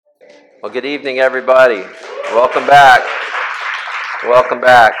Well, good evening, everybody. Welcome back. Welcome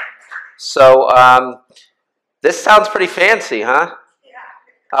back. So, this sounds pretty fancy, huh?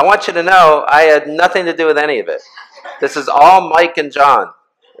 I want you to know I had nothing to do with any of it. This is all Mike and John,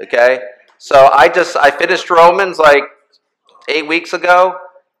 okay? So I finished Romans like 8 weeks ago,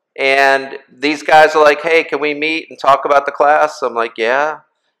 and these guys are like, hey, can we meet and talk about the class? I'm like, yeah.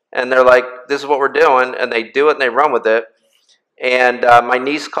 And they're like, this is what we're doing, and they do it and they run with it. And my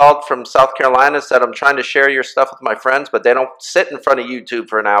niece called from South Carolina, said, I'm trying to share your stuff with my friends, but they don't sit in front of YouTube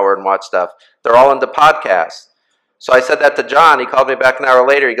for an hour and watch stuff. They're all into podcasts. So I said that to John. He called me back an hour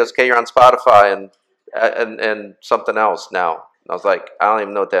later. He goes, okay, you're on Spotify and something else now. And I was like, I don't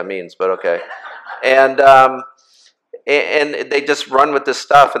even know what that means, but okay. And they just run with this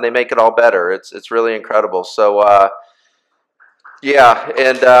stuff and they make it all better. It's really incredible. So, yeah,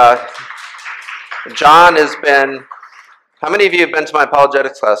 and John has been... How many of you have been to my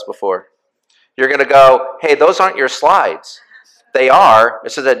apologetics class before? You're going to go, hey, those aren't your slides. They are.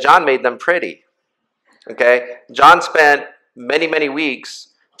 It's just that John made them pretty. Okay? John spent many, many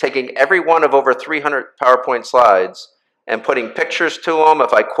weeks taking every one of over 300 PowerPoint slides and putting pictures to them.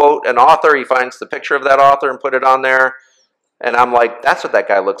 If I quote an author, he finds the picture of that author and put it on there. And I'm like, that's what that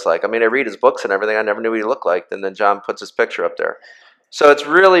guy looks like. I mean, I read his books and everything. I never knew what he looked like. And then John puts his picture up there. So it's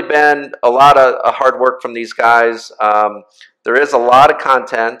really been a lot of hard work from these guys. There is a lot of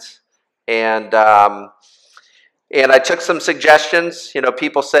content, and I took some suggestions. You know,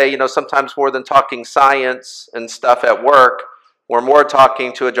 people say, you know, sometimes more than talking science and stuff at work, we're more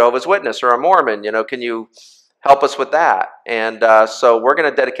talking to a Jehovah's Witness or a Mormon. You know, can you help us with that? And so we're going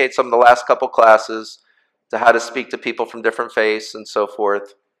to dedicate some of the last couple classes to how to speak to people from different faiths and so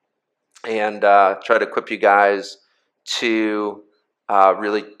forth, and try to equip you guys to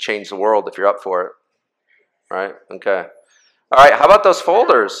really change the world if you're up for it. Right? Okay. All right. How about those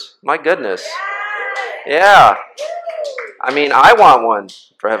folders? My goodness. Yeah. I mean, I want one,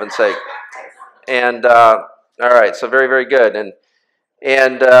 for heaven's sake. And all right. So very, very good.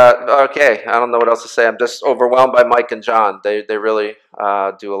 And okay. I don't know what else to say. I'm just overwhelmed by Mike and John. They really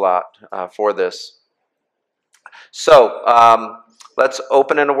do a lot for this. So let's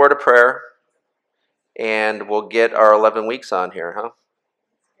open in a word of prayer, and we'll get our 11 weeks on here, huh?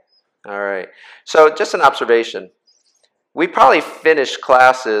 All right. So just an observation. We probably finish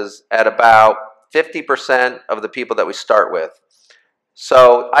classes at about 50% of the people that we start with.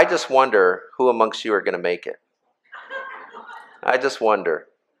 So I just wonder who amongst you are going to make it. I just wonder.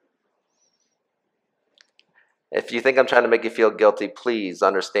 If you think I'm trying to make you feel guilty, please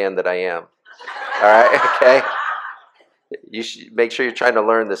understand that I am. All right? Okay? You should make sure you're trying to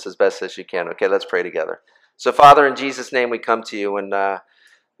learn this as best as you can. Okay, let's pray together. So, Father, in Jesus' name we come to you,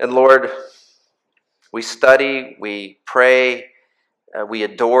 and Lord, we study, we pray, we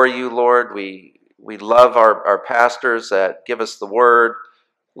adore you, Lord. We love our pastors that give us the word.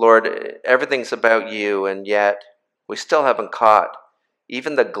 Lord, everything's about you, and yet we still haven't caught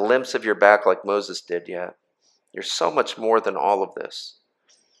even the glimpse of your back like Moses did yet. You're so much more than all of this.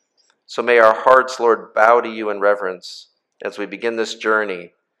 So may our hearts, Lord, bow to you in reverence as we begin this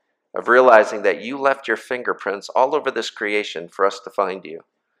journey of realizing that you left your fingerprints all over this creation for us to find you.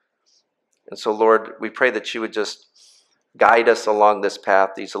 And so, Lord, we pray that you would just guide us along this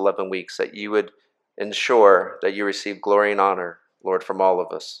path these 11 weeks, that you would ensure that you receive glory and honor, Lord, from all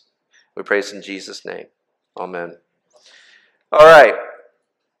of us. We pray this in Jesus' name. Amen. All right.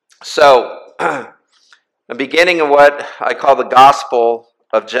 So, I'm beginning of what I call the Gospel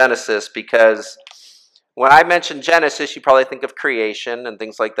of Genesis, because when I mention Genesis, you probably think of creation and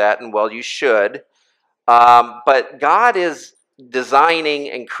things like that, and well, you should. But God is designing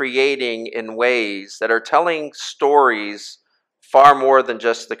and creating in ways that are telling stories far more than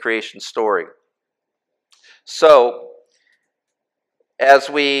just the creation story. So, as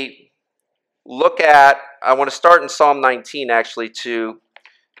we look at, I want to start in Psalm 19 actually to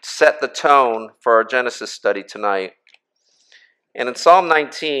set the tone for our Genesis study tonight. And in Psalm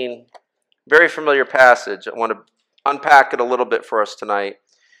 19, very familiar passage, I want to unpack it a little bit for us tonight.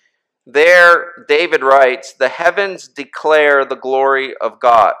 There, David writes, the heavens declare the glory of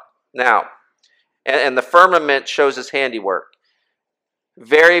God. Now, and the firmament shows his handiwork.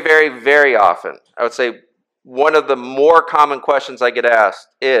 Very, very, very often, I would say one of the more common questions I get asked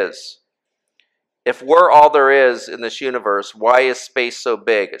is, if we're all there is in this universe, why is space so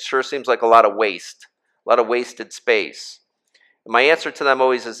big? It sure seems like a lot of waste, a lot of wasted space. And my answer to them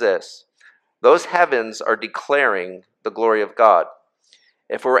always is this: those heavens are declaring the glory of God.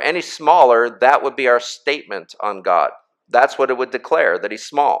 If it were any smaller, that would be our statement on God. That's what it would declare, that he's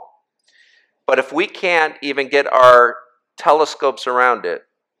small. But if we can't even get our telescopes around it,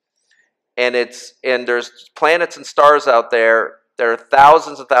 and there's planets and stars out there that are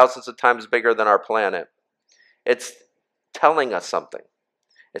thousands and thousands of times bigger than our planet. It's telling us something.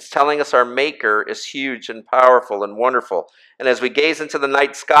 It's telling us our Maker is huge and powerful and wonderful. And as we gaze into the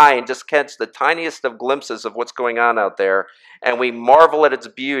night sky and just catch the tiniest of glimpses of what's going on out there, and we marvel at its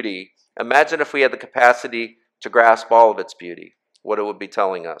beauty, imagine if we had the capacity to grasp all of its beauty, what it would be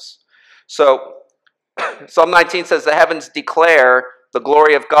telling us. So, Psalm 19 says, the heavens declare the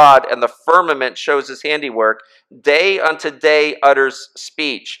glory of God, and the firmament shows his handiwork. Day unto day utters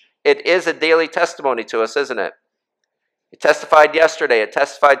speech. It is a daily testimony to us, isn't it? It testified yesterday. It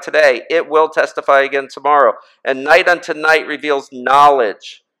testified today. It will testify again tomorrow. And night unto night reveals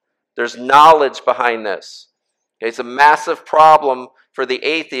knowledge. There's knowledge behind this. It's a massive problem for the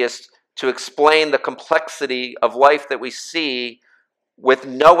atheist to explain the complexity of life that we see with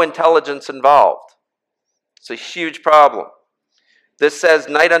no intelligence involved. It's a huge problem. This says,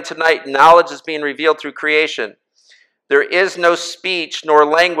 night unto night, knowledge is being revealed through creation. There is no speech nor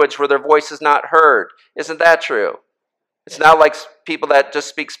language where their voice is not heard. Isn't that true? It's not like people that just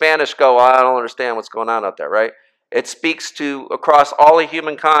speak Spanish go, I don't understand what's going on out there, right? It speaks to across all of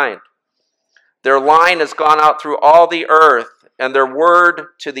humankind. Their line has gone out through all the earth, and their word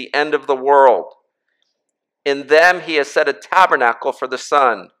to the end of the world. In them he has set a tabernacle for the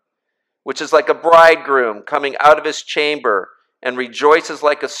sun, which is like a bridegroom coming out of his chamber, and rejoices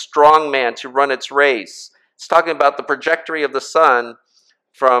like a strong man to run its race. It's talking about the trajectory of the sun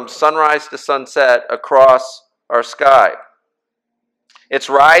from sunrise to sunset across our sky. Its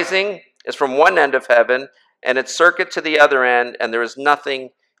rising is from one end of heaven, and its circuit to the other end, and there is nothing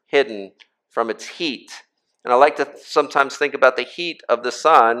hidden from its heat. And I like to sometimes think about the heat of the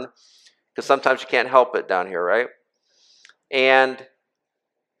sun, because sometimes you can't help it down here, right? And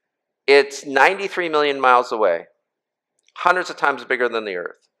it's 93 million miles away, hundreds of times bigger than the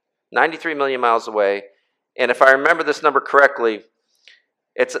Earth. 93 million miles away. And if I remember this number correctly,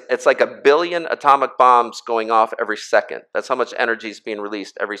 it's like 1 billion atomic bombs going off every second. That's how much energy is being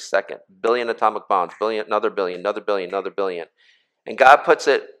released every second. Billion atomic bombs, billion, another billion, another billion, another billion. And God puts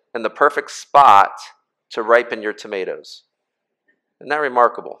it in the perfect spot to ripen your tomatoes. Isn't that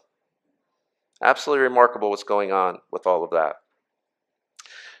remarkable? Absolutely remarkable what's going on with all of that.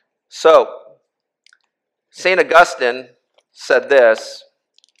 So, St. Augustine said this.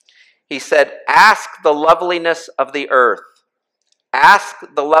 He said, ask the loveliness of the earth. Ask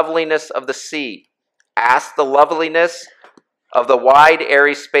the loveliness of the sea. Ask the loveliness of the wide,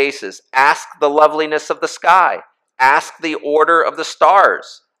 airy spaces. Ask the loveliness of the sky. Ask the order of the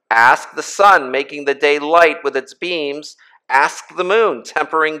stars. Ask the sun making the day light with its beams. Ask the moon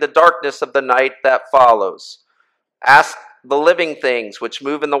tempering the darkness of the night that follows. Ask the living things which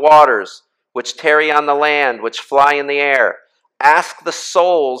move in the waters, which tarry on the land, which fly in the air. Ask the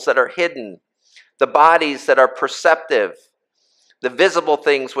souls that are hidden, the bodies that are perceptive, the visible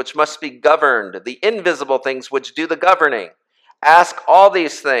things which must be governed, the invisible things which do the governing. Ask all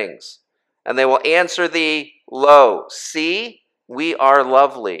these things, and they will answer thee, lo, see, we are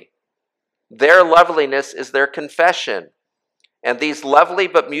lovely. Their loveliness is their confession. And these lovely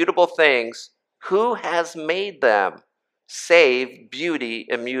but mutable things, who has made them, save beauty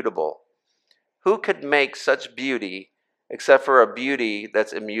immutable? Who could make such beauty except for a beauty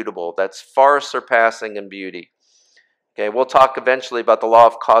that's immutable, that's far surpassing in beauty? Okay, we'll talk eventually about the law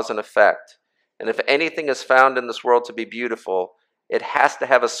of cause and effect. And if anything is found in this world to be beautiful, it has to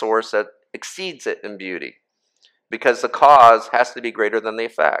have a source that exceeds it in beauty, because the cause has to be greater than the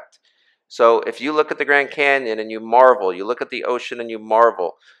effect. So if you look at the Grand Canyon and you marvel, you look at the ocean and you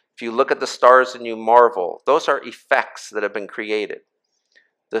marvel, if you look at the stars and you marvel, those are effects that have been created.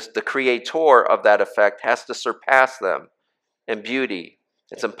 The creator of that effect has to surpass them in beauty.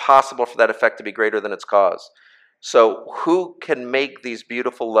 It's impossible for that effect to be greater than its cause. So who can make these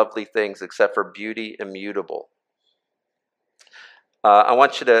beautiful, lovely things except for beauty immutable? I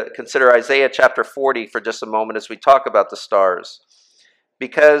want you to consider Isaiah chapter 40 for just a moment as we talk about the stars.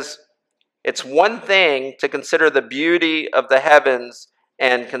 Because it's one thing to consider the beauty of the heavens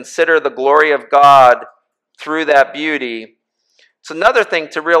and consider the glory of God through that beauty. It's another thing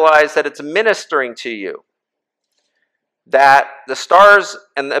to realize that it's ministering to you. That the stars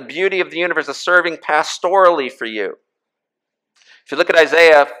and the beauty of the universe are serving pastorally for you. If you look at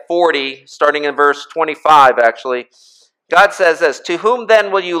Isaiah 40, starting in verse 25 actually, God says this, to whom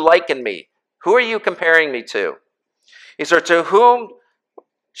then will you liken me? Who are you comparing me to? He says, to whom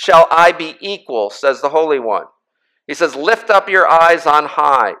shall I be equal, says the Holy One. He says, lift up your eyes on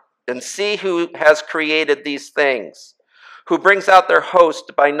high and see who has created these things, who brings out their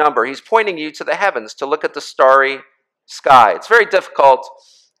host by number. He's pointing you to the heavens to look at the starry sky. It's very difficult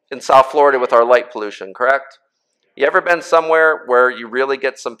in South Florida with our light pollution, correct? You ever been somewhere where you really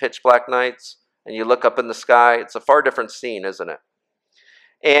get some pitch black nights and you look up in the sky? It's a far different scene, isn't it?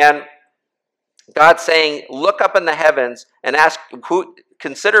 And God's saying, look up in the heavens and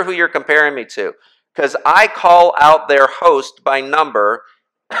consider who you're comparing me to. Because I call out their host by number.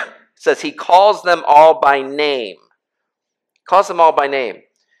 It says he calls them all by name. Calls them all by name.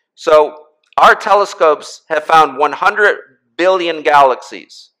 So our telescopes have found 100 billion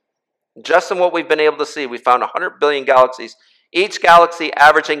galaxies. Just in what we've been able to see, we found 100 billion galaxies. Each galaxy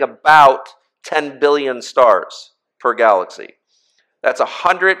averaging about 10 billion stars per galaxy. That's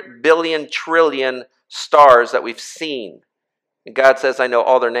 100 billion trillion stars that we've seen. And God says, I know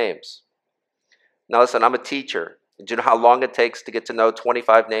all their names. Now listen, I'm a teacher. Do you know how long it takes to get to know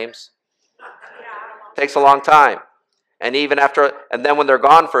 25 names? It takes a long time. And even after, and then when they're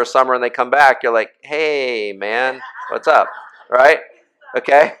gone for a summer and they come back, you're like, hey, man, what's up? Right?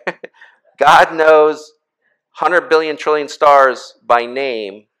 Okay? God knows 100 billion trillion stars by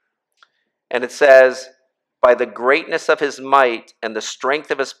name. And it says, by the greatness of his might and the strength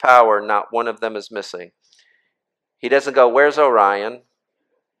of his power, not one of them is missing. He doesn't go, where's Orion?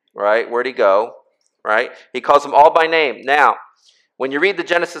 Right? Where'd he go? Right? He calls them all by name. Now, when you read the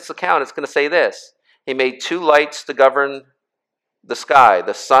Genesis account, it's going to say this. He made 2 lights to govern the sky,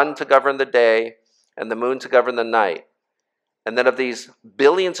 the sun to govern the day, and the moon to govern the night. And then of these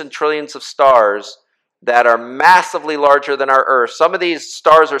billions and trillions of stars that are massively larger than our Earth, some of these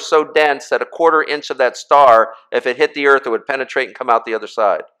stars are so dense that a 1/4 inch of that star, if it hit the Earth, it would penetrate and come out the other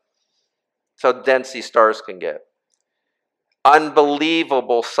side. That's how dense these stars can get.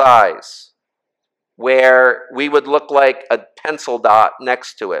 Unbelievable size, where we would look like a pencil dot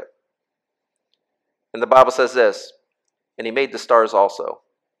next to it. And the Bible says this, and he made the stars also.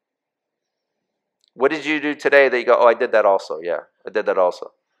 What did you do today that you go, oh, I did that also? Yeah, I did that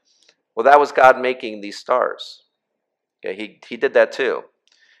also. Well, that was God making these stars. Okay, he did that too.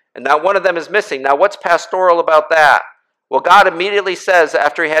 And now one of them is missing. Now what's pastoral about that? Well, God immediately says,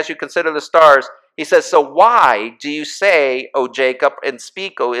 after he has you consider the stars, he says, so why do you say, O Jacob, and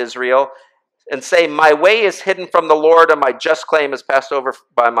speak, O Israel, and say, my way is hidden from the Lord and my just claim is passed over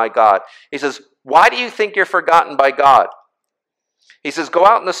by my God? He says, why do you think you're forgotten by God? He says, go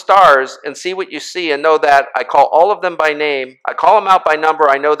out in the stars and see what you see and know that I call all of them by name. I call them out by number.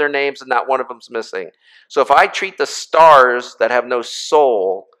 I know their names and not one of them's missing. So if I treat the stars that have no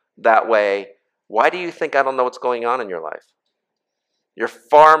soul that way, why do you think I don't know what's going on in your life? You're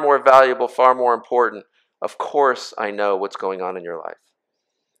far more valuable, far more important. Of course I know what's going on in your life.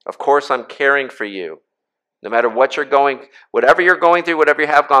 Of course I'm caring for you. No matter what whatever you're going through, whatever you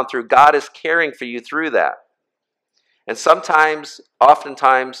have gone through, God is caring for you through that. And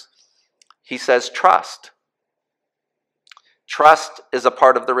oftentimes, he says trust. Trust is a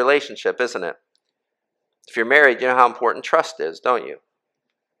part of the relationship, isn't it? If you're married, you know how important trust is, don't you?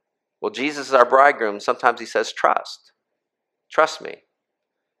 Well, Jesus is our bridegroom. Sometimes he says trust. Trust me.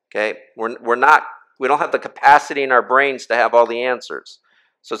 Okay? We don't have the capacity in our brains to have all the answers.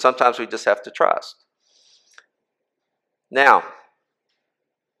 So sometimes we just have to trust. Now,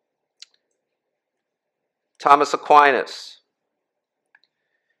 Thomas Aquinas.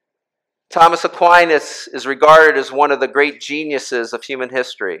 Thomas Aquinas is regarded as one of the great geniuses of human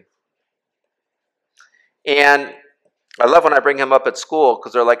history. And I love when I bring him up at school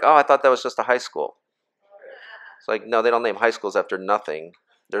because they're like, oh, I thought that was just a high school. It's like, no, they don't name high schools after nothing.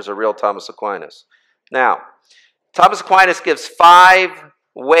 There's a real Thomas Aquinas. Now, Thomas Aquinas gives 5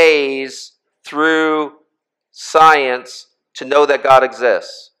 ways through science to know that God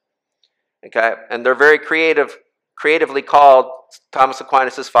exists. Okay, and they're very creatively called Thomas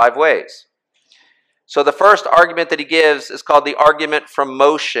Aquinas' 5 ways. So the first argument that he gives is called the argument from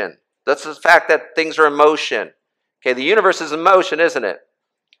motion. That's the fact that things are in motion. Okay, the universe is in motion, isn't it?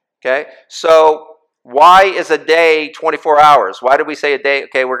 Okay, so why is a day 24 hours? Why do we say a day?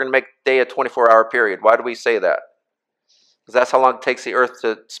 Okay, we're going to make a day a 24-hour period. Why do we say that? Because that's how long it takes the earth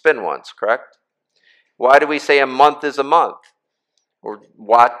to spin once, correct? Why do we say a month is a month?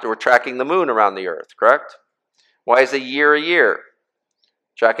 We're tracking the moon around the earth, correct? Why is a year?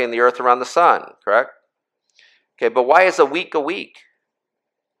 Tracking the earth around the sun, correct? Okay, but why is a week a week?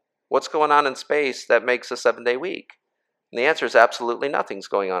 What's going on in space that makes a 7-day week? And the answer is absolutely nothing's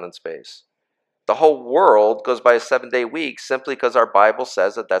going on in space. The whole world goes by a 7-day week simply because our Bible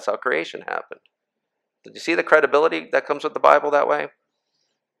says that that's how creation happened. Did you see the credibility that comes with the Bible that way?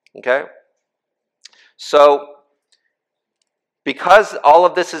 Okay? So, because all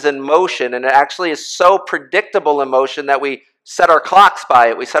of this is in motion, and it actually is so predictable in motion that we set our clocks by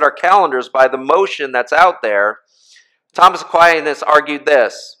it, we set our calendars by the motion that's out there, Thomas Aquinas argued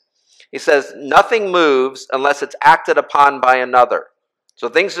this. He says, nothing moves unless it's acted upon by another. So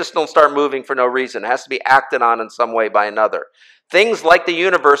things just don't start moving for no reason. It has to be acted on in some way by another. Things like the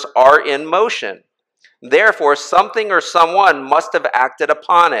universe are in motion. Therefore, something or someone must have acted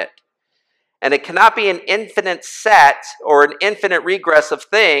upon it. And it cannot be an infinite set or an infinite regress of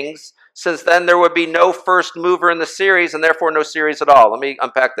things, since then there would be no first mover in the series and therefore no series at all. Let me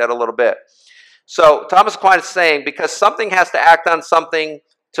unpack that a little bit. So Thomas Aquinas is saying, because something has to act on something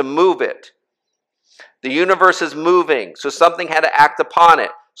to move it. The universe is moving, so something had to act upon it.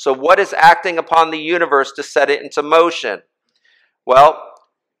 So what is acting upon the universe to set it into motion? Well,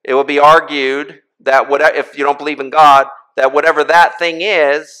 it will be argued that if you don't believe in God, that whatever that thing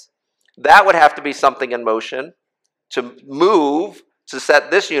is, that would have to be something in motion to move, to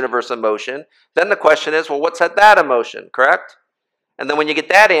set this universe in motion. Then the question is, well, what set that in motion, correct? And then when you get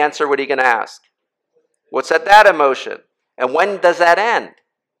that answer, what are you going to ask? What set that in motion? And when does that end?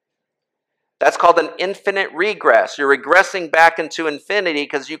 That's called an infinite regress. You're regressing back into infinity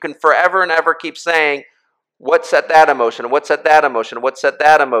because you can forever and ever keep saying, what set that in motion? What set that in motion? What set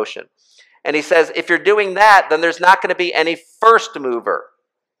that in motion? And he says, if you're doing that, then there's not going to be any first mover.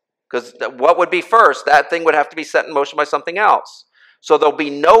 Because what would be first? That thing would have to be set in motion by something else. So there'll be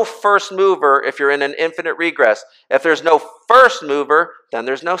no first mover if you're in an infinite regress. If there's no first mover, then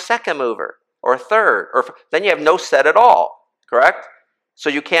there's no second mover or third. Then you have no set at all, correct? So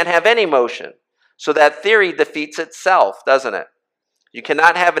you can't have any motion. So that theory defeats itself, doesn't it? You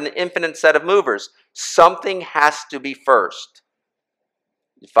cannot have an infinite set of movers. Something has to be first.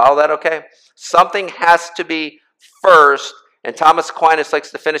 You follow that okay? Something has to be first. And Thomas Aquinas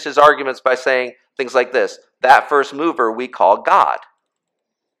likes to finish his arguments by saying things like this. That first mover we call God.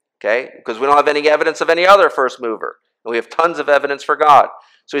 Okay? Because we don't have any evidence of any other first mover. And we have tons of evidence for God.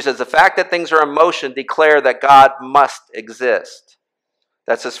 So he says, the fact that things are in motion declare that God must exist.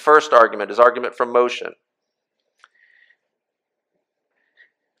 That's his first argument, his argument from motion.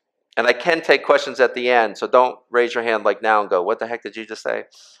 And I can take questions at the end, so don't raise your hand like now and go, what the heck did you just say?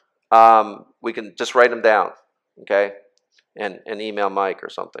 We can just write them down, okay? And email Mike or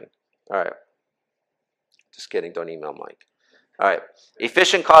something. All right. Just kidding, don't email Mike. All right.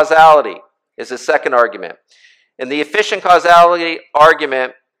 Efficient causality is the second argument. In the efficient causality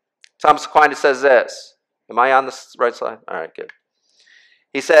argument, Thomas Aquinas says this. Am I on the right slide? All right, good.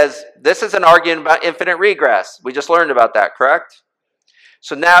 He says, this is an argument about infinite regress. We just learned about that, correct?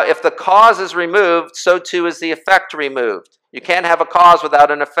 So now if the cause is removed, so too is the effect removed. You can't have a cause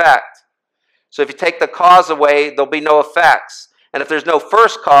without an effect. So if you take the cause away, there'll be no effects. And if there's no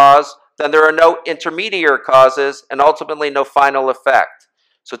first cause, then there are no intermediate causes and ultimately no final effect.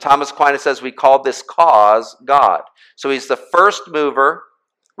 So Thomas Aquinas says we call this cause God. So he's the first mover.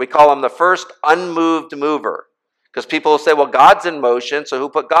 We call him the first unmoved mover. Because people will say, well, God's in motion, so who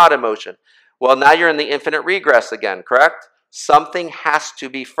put God in motion? Well, now you're in the infinite regress again, correct? Something has to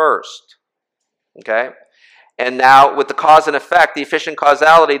be first. Okay? And now with the cause and effect, the efficient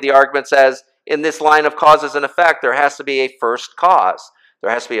causality, the argument says, in this line of causes and effect, there has to be a first cause. There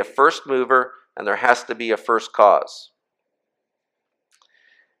has to be a first mover, and there has to be a first cause.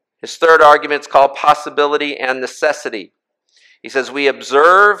 His third argument is called possibility and necessity. He says, we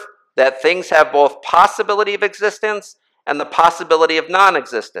observe that things have both possibility of existence and the possibility of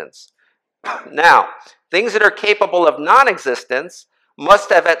non-existence. Now, things that are capable of non-existence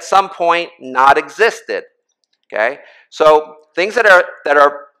must have at some point not existed. Okay? So things that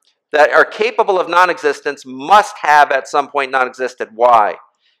are capable of non-existence must have at some point not existed. Why?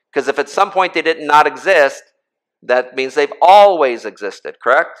 Because if at some point they did not exist, that means they've always existed,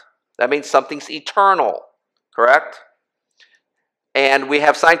 correct? That means something's eternal, correct? And we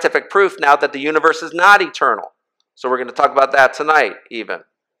have scientific proof now that the universe is not eternal. So we're going to talk about that tonight even,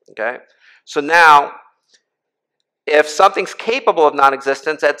 okay? So now, if something's capable of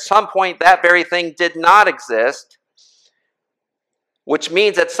non-existence, at some point that very thing did not exist, which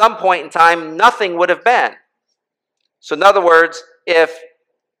means at some point in time, nothing would have been. So in other words, if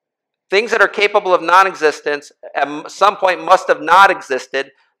things that are capable of non-existence at some point must have not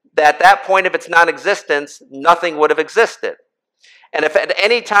existed, that at that point of its non-existence, nothing would have existed. And if at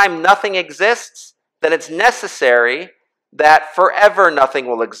any time nothing exists, then it's necessary that forever nothing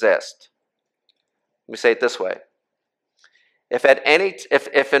will exist. Let me say it this way.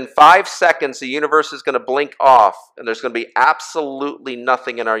 If in 5 seconds the universe is going to blink off and there's going to be absolutely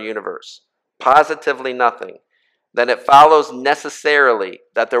nothing in our universe, positively nothing, then it follows necessarily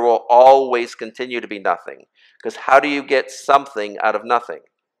that there will always continue to be nothing. Because how do you get something out of nothing?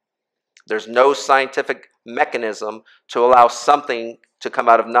 There's no scientific mechanism to allow something to come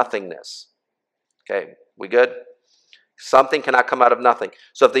out of nothingness. Okay, we good? Something cannot come out of nothing.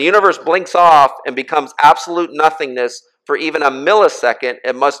 So if the universe blinks off and becomes absolute nothingness for even a millisecond,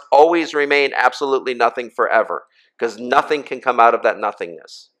 it must always remain absolutely nothing forever, because nothing can come out of that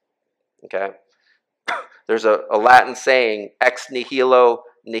nothingness. Okay? There's a Latin saying, ex nihilo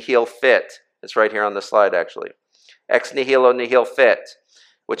nihil fit. It's right here on the slide, actually. Ex nihilo nihil fit,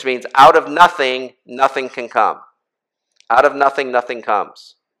 which means out of nothing, nothing can come. Out of nothing, nothing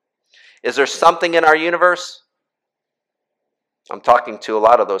comes. Is there something in our universe? I'm talking to a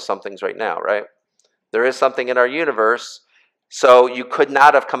lot of those somethings right now, right? There is something in our universe, so you could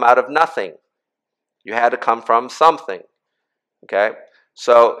not have come out of nothing. You had to come from something, okay?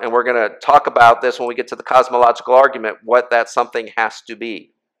 So, and we're going to talk about this when we get to the cosmological argument, what that something has to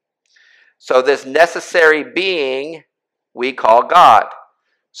be. So this necessary being we call God.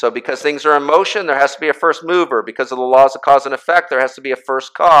 So because things are in motion, there has to be a first mover. Because of the laws of cause and effect, there has to be a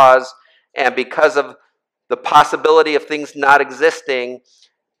first cause. And because of the possibility of things not existing,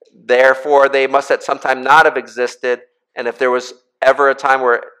 therefore they must at some time not have existed. And if there was ever a time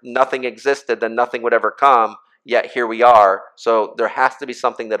where nothing existed, then nothing would ever come. Yet here we are. So there has to be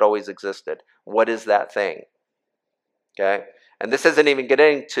something that always existed. What is that thing? Okay? And this isn't even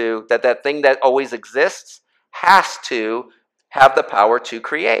getting to that thing that always exists has to have the power to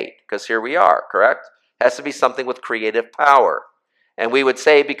create. Because here we are, correct? It has to be something with creative power. And we would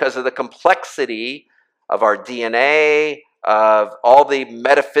say because of the complexity of our DNA, of all the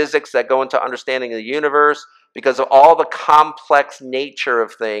metaphysics that go into understanding the universe, because of all the complex nature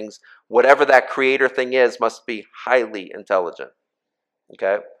of things, whatever that creator thing is must be highly intelligent.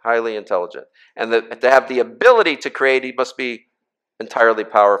 Okay? Highly intelligent. And to have the ability to create, he must be entirely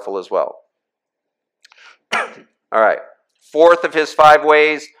powerful as well. All right. Fourth of his 5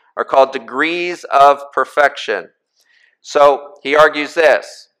 ways are called degrees of perfection. So he argues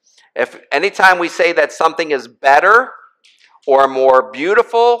this. If anytime we say that something is better or more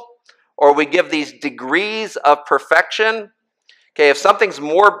beautiful, or we give these degrees of perfection, okay, if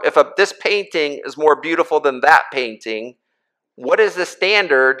this painting is more beautiful than that painting, what is the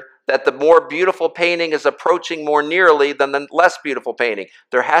standard that the more beautiful painting is approaching more nearly than the less beautiful painting?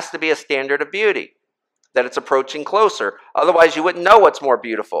 There has to be a standard of beauty, that it's approaching closer. Otherwise, you wouldn't know what's more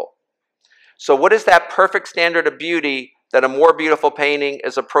beautiful. So what is that perfect standard of beauty that a more beautiful painting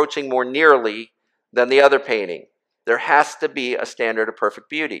is approaching more nearly than the other painting? There has to be a standard of perfect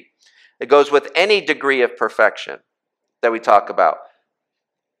beauty. It goes with any degree of perfection that we talk about.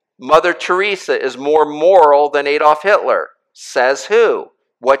 Mother Teresa is more moral than Adolf Hitler. Says who?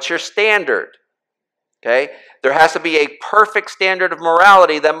 What's your standard? Okay? There has to be a perfect standard of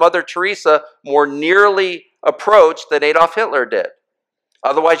morality that Mother Teresa more nearly approached than Adolf Hitler did.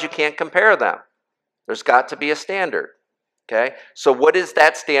 Otherwise, you can't compare them. There's got to be a standard. Okay? So what is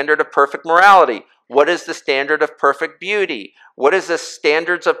that standard of perfect morality? What is the standard of perfect beauty? What is the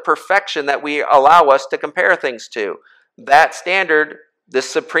standards of perfection that we allow us to compare things to? That standard, this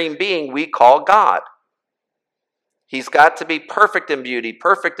supreme being, we call God. He's got to be perfect in beauty,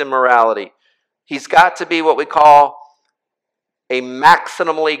 perfect in morality. He's got to be what we call a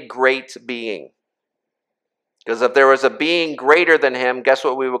maximally great being. Because if there was a being greater than him, guess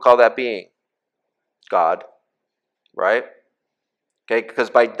what we would call that being? God. Right? Okay, because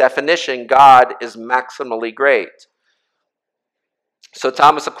by definition, God is maximally great. So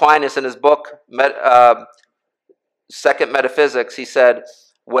Thomas Aquinas, in his book, Second Metaphysics, he said,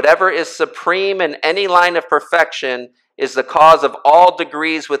 whatever is supreme in any line of perfection is the cause of all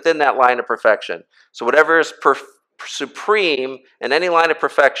degrees within that line of perfection. So whatever is supreme in any line of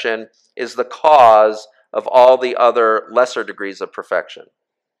perfection is the cause of all the other lesser degrees of perfection.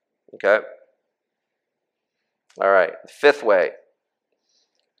 Okay? All right. 5th way,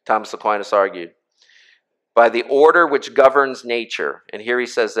 Thomas Aquinas argued, by the order which governs nature. And here he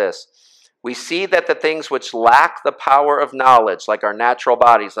says this. We see that the things which lack the power of knowledge, like our natural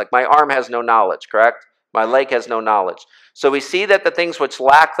bodies, like my arm has no knowledge, correct? My leg has no knowledge. So we see that the things which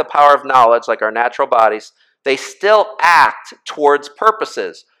lack the power of knowledge, like our natural bodies, they still act towards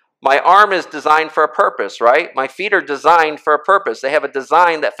purposes. My arm is designed for a purpose, right? My feet are designed for a purpose. They have a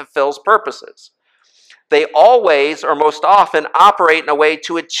design that fulfills purposes. They always, or most often, operate in a way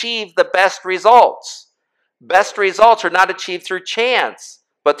to achieve the best results. Best results are not achieved through chance,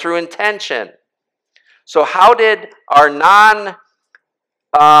 but through intention. So how did our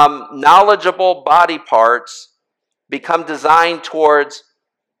non-knowledgeable body parts become designed towards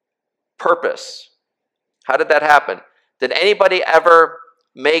purpose? How did that happen? Did anybody ever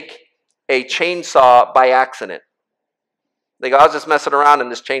make a chainsaw by accident? They go, I was just messing around and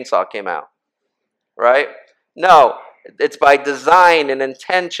this chainsaw came out. Right? No. It's by design and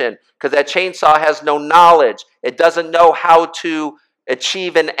intention, because that chainsaw has no knowledge. It doesn't know how to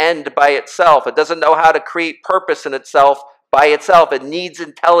achieve an end by itself. It doesn't know how to create purpose in itself by itself. It needs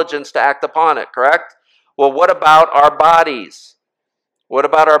intelligence to act upon it, correct? Well, what about our bodies? What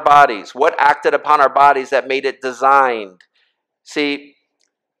about our bodies? What acted upon our bodies that made it designed? See,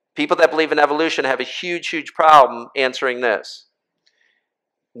 people that believe in evolution have a huge, huge problem answering this.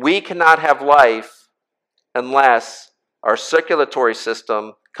 We cannot have life unless our circulatory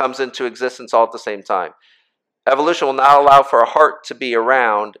system comes into existence all at the same time. Evolution will not allow for a heart to be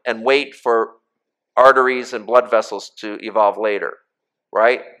around and wait for arteries and blood vessels to evolve later,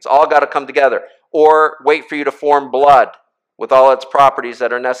 right? It's all got to come together. Or wait for you to form blood with all its properties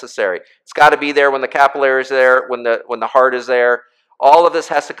that are necessary. It's got to be there when the capillary is there, when the heart is there. All of this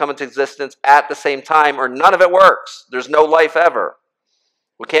has to come into existence at the same time, or none of it works. There's no life ever.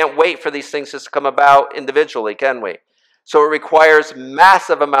 We can't wait for these things to come about individually, can we? So it requires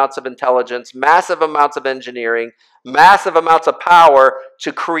massive amounts of intelligence, massive amounts of engineering, massive amounts of power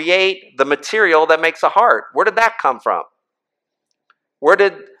to create the material that makes a heart. Where did that come from? Where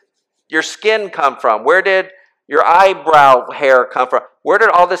did your skin come from? Where did your eyebrow hair come from? Where did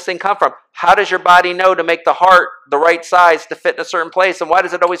all this thing come from? How does your body know to make the heart the right size to fit in a certain place? And why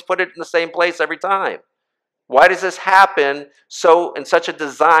does it always put it in the same place every time? Why does this happen in such a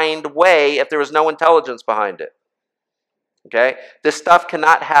designed way if there was no intelligence behind it? Okay? This stuff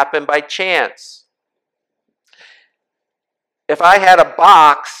cannot happen by chance. If I had a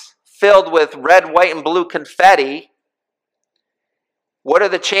box filled with red, white, and blue confetti, what are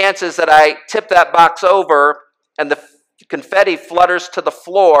the chances that I tip that box over and the confetti flutters to the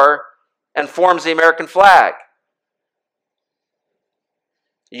floor and forms the American flag?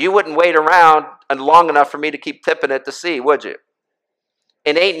 You wouldn't wait around long enough for me to keep tipping it to see, would you?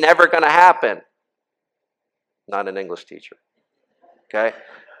 It ain't never going to happen. Not an English teacher. Okay?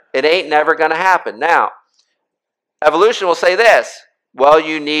 It ain't never going to happen. Now, evolution will say this. Well,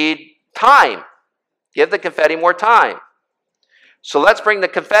 you need time. Give the confetti more time. So let's bring the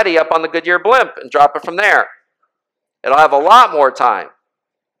confetti up on the Goodyear blimp and drop it from there. It'll have a lot more time.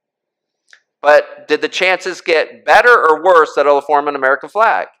 But did the chances get better or worse that it'll form an American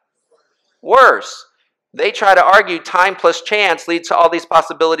flag? Worse. They try to argue time plus chance leads to all these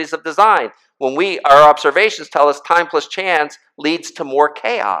possibilities of design. When our observations tell us time plus chance leads to more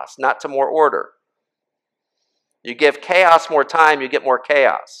chaos, not to more order. You give chaos more time, you get more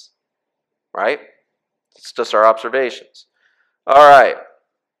chaos. Right? It's just our observations. All right.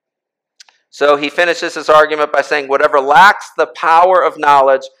 So he finishes his argument by saying, whatever lacks the power of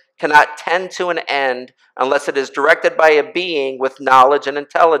knowledge cannot tend to an end unless it is directed by a being with knowledge and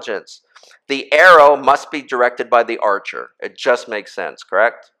intelligence. The arrow must be directed by the archer. It just makes sense,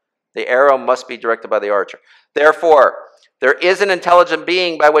 correct? The arrow must be directed by the archer. Therefore, there is an intelligent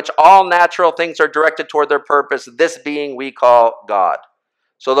being by which all natural things are directed toward their purpose. This being we call God.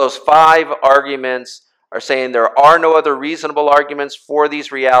 So those 5 arguments are saying there are no other reasonable arguments for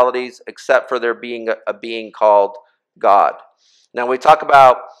these realities except for there being a being called God. Now, we talk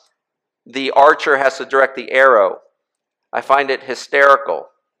about the archer has to direct the arrow. I find it hysterical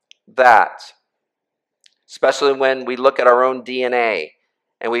that, especially when we look at our own DNA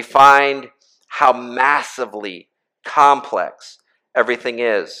and we find how massively complex everything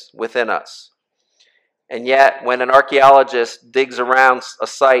is within us. And yet, when an archaeologist digs around a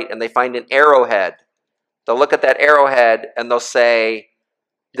site and they find an arrowhead, they'll look at that arrowhead and they'll say,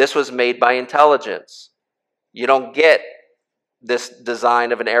 this was made by intelligence. You don't get this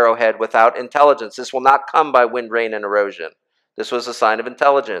design of an arrowhead without intelligence. This will not come by wind, rain, and erosion. This was a sign of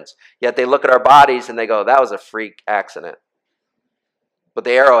intelligence. Yet they look at our bodies and they go, that was a freak accident. But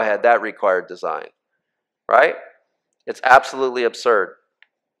the arrowhead, that required design. Right? It's absolutely absurd.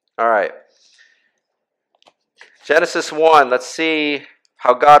 All right. Genesis 1, let's see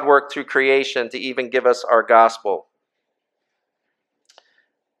how God worked through creation to even give us our gospel.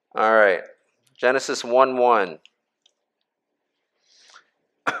 All right. Genesis 1:1.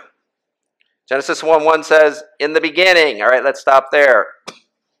 Genesis 1:1 says, in the beginning. All right, let's stop there.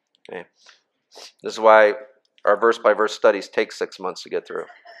 Okay. This is why our verse-by-verse studies take 6 months to get through.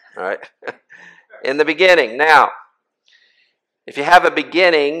 All right. In the beginning. Now, if you have a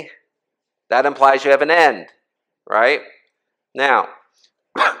beginning, that implies you have an end. Right? Now,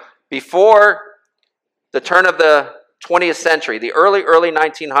 before the turn of the 20th century, the early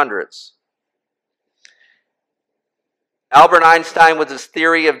 1900s, Albert Einstein with his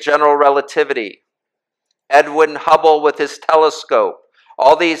theory of general relativity, Edwin Hubble with his telescope,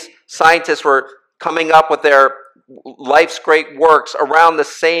 all these scientists were coming up with their life's great works around the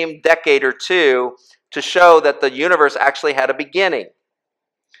same decade or two to show that the universe actually had a beginning.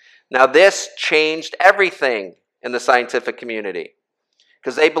 Now, this changed everything in the scientific community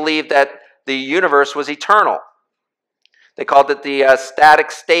because they believed that the universe was eternal. They called it the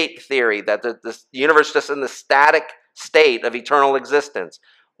static state theory, that the universe is just in the static state of eternal existence.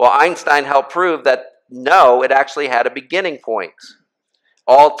 Well, Einstein helped prove that no, it actually had a beginning point.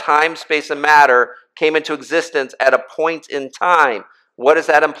 All time, space, and matter came into existence at a point in time. What does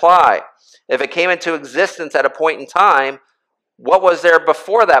that imply? If it came into existence at a point in time, what was there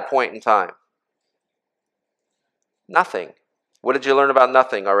before that point in time? Nothing. What did you learn about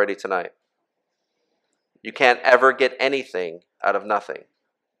nothing already tonight? You can't ever get anything out of nothing.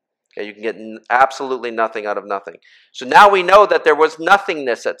 Okay, you can get absolutely nothing out of nothing. So now we know that there was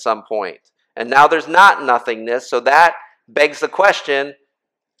nothingness at some point. And now there's not nothingness. So that begs the question,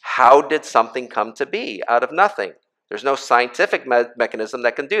 how did something come to be out of nothing? There's no scientific mechanism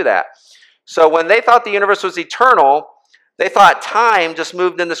that can do that. So when they thought the universe was eternal, they thought time just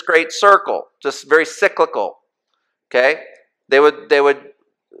moved in this great circle, just very cyclical. Okay? They would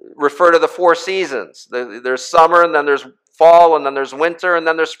refer to the four seasons. There's summer, and then there's fall, and then there's winter, and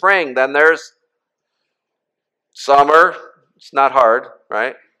then there's spring. Then there's summer. It's not hard,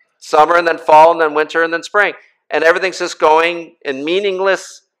 right? Summer, and then fall, and then winter, and then spring. And everything's just going in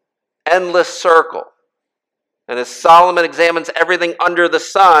meaningless, endless circle. And as Solomon examines everything under the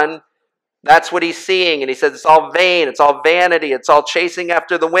sun, that's what he's seeing. And he says it's all vain, it's all vanity, it's all chasing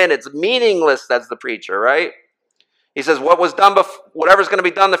after the wind. It's meaningless, says the preacher, right? He says what was done before, whatever's going to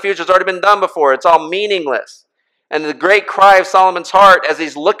be done in the future has already been done before. It's all meaningless. And the great cry of Solomon's heart as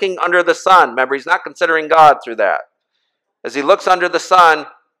he's looking under the sun, remember, he's not considering God through that. As he looks under the sun,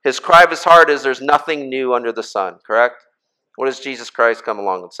 his cry of his heart is there's nothing new under the sun, correct? What does Jesus Christ come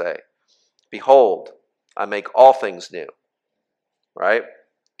along and say? Behold, I make all things new, right?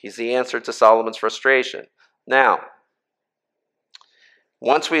 He's the answer to Solomon's frustration. Now,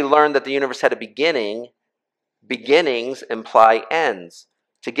 once we learn that the universe had a beginning, beginnings imply ends.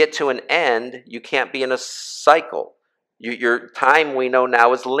 To get to an end, you can't be in a cycle. Your time, we know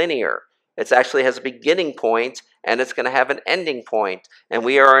now, is linear. It actually has a beginning point, and it's going to have an ending point. And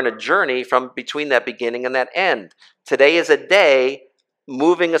we are in a journey from between that beginning and that end. Today is a day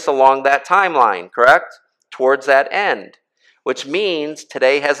moving us along that timeline, correct? Towards that end, which means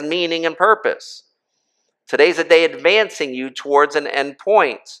today has meaning and purpose. Today's a day advancing you towards an end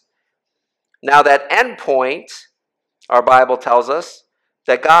point. Now that end point, our Bible tells us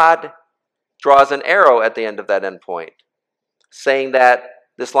that God draws an arrow at the end of that end point, saying that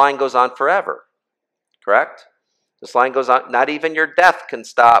this line goes on forever, correct? This line goes on. Not even your death can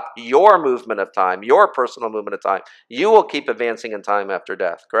stop your movement of time, your personal movement of time. You will keep advancing in time after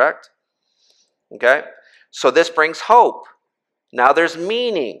death, correct? Okay? So this brings hope. Now there's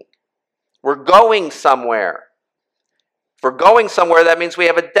meaning. We're going somewhere. If we're going somewhere, that means we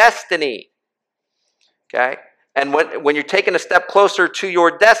have a destiny. Okay? And when you're taking a step closer to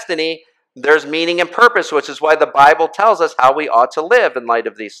your destiny, there's meaning and purpose, which is why the Bible tells us how we ought to live in light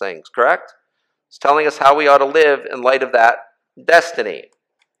of these things, correct? It's telling us how we ought to live in light of that destiny.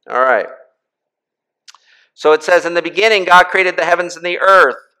 All right. So it says, in the beginning, God created the heavens and the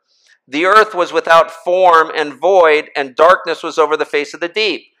earth. The earth was without form and void, and darkness was over the face of the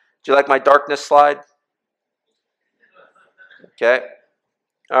deep. Do you like my darkness slide? Okay.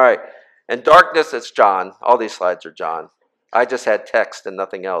 All right. And darkness, it's John. All these slides are John. I just had text and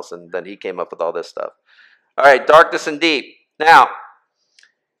nothing else, and then he came up with all this stuff. All right, darkness and deep. Now,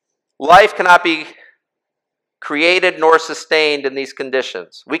 life cannot be created nor sustained in these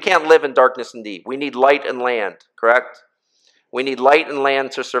conditions. We can't live in darkness and deep. We need light and land, correct? We need light and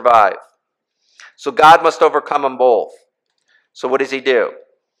land to survive. So God must overcome them both. So what does he do?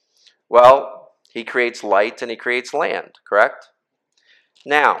 Well, he creates light and he creates land, correct?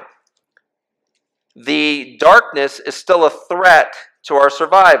 Now, the darkness is still a threat to our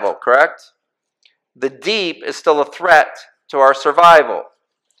survival, correct? The deep is still a threat to our survival.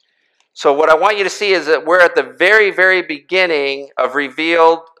 So what I want you to see is that we're at the very, very beginning of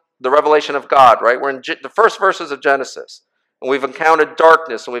the revelation of God, right? We're in the first verses of Genesis. And we've encountered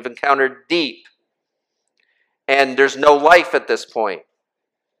darkness and we've encountered deep. And there's no life at this point.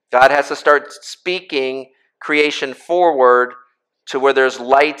 God has to start speaking creation forward to where there's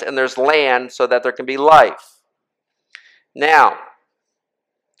light and there's land so that there can be life. Now,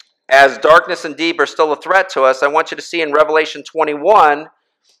 as darkness and deep are still a threat to us, I want you to see in Revelation 21,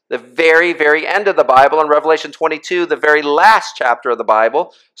 the very, very end of the Bible, and Revelation 22, the very last chapter of the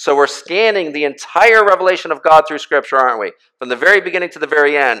Bible. So we're scanning the entire revelation of God through Scripture, aren't we? From the very beginning to the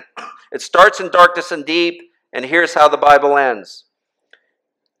very end. It starts in darkness and deep, And here's how the Bible ends.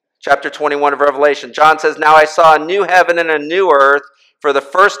 Chapter 21 of Revelation. John says, "Now I saw a new heaven and a new earth, for the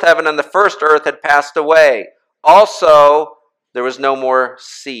first heaven and the first earth had passed away. Also, there was no more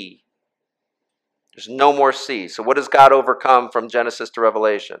sea." There's no more sea. So what does God overcome from Genesis to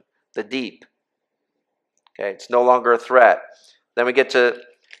Revelation? The deep. Okay, it's no longer a threat. Then we get to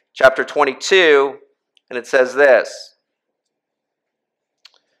chapter 22, and it says this.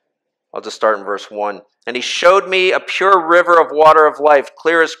 I'll just start in verse 1. "And he showed me a pure river of water of life,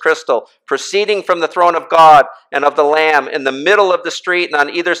 clear as crystal, proceeding from the throne of God and of the Lamb. In the middle of the street and on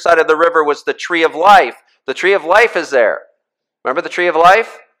either side of the river was the tree of life." The tree of life is there. Remember the tree of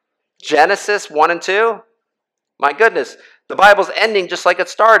life? Genesis 1 and 2? My goodness, the Bible's ending just like it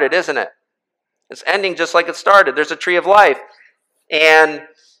started, isn't it? It's ending just like it started. There's a tree of life. And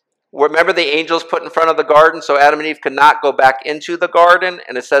remember the angels put in front of the garden so Adam and Eve could not go back into the garden?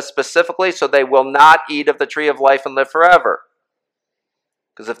 And it says specifically, so they will not eat of the tree of life and live forever.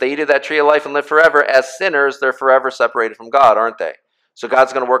 Because if they eat of that tree of life and live forever, as sinners, they're forever separated from God, aren't they? So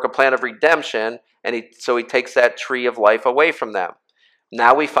God's going to work a plan of redemption, and so he takes that tree of life away from them.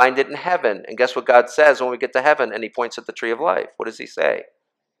 Now we find it in heaven. And guess what God says when we get to heaven? And he points at the tree of life. What does he say?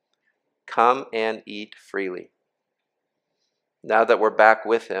 Come and eat freely. Now that we're back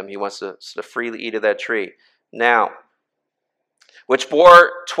with him, he wants us to freely eat of that tree. Now, which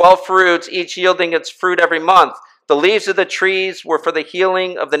bore 12 fruits, each yielding its fruit every month. The leaves of the trees were for the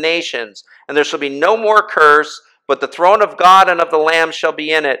healing of the nations. And there shall be no more curse, but the throne of God and of the Lamb shall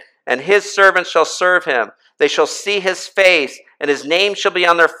be in it, and his servants shall serve him. They shall see his face, and his name shall be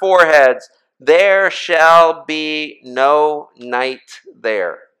on their foreheads. There shall be no night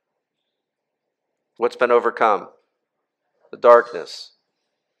there. What's been overcome? The darkness.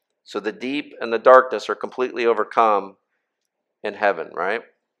 So the deep and the darkness are completely overcome in heaven, right?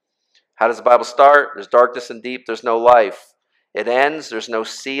 How does the Bible start? There's darkness and deep, there's no life. It ends, there's no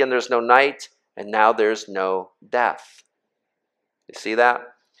sea and there's no night, and now there's no death. You see that?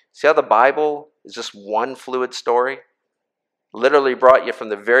 See how the Bible is just one fluid story? Literally brought you from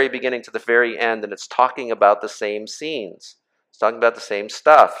the very beginning to the very end, and it's talking about the same scenes. It's talking about the same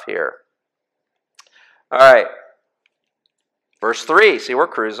stuff here. All right. Verse 3. See, we're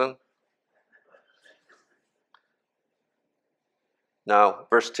cruising. No,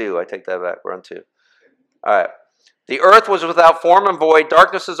 verse 2. I take that back. We're on 2. All right. "The earth was without form and void.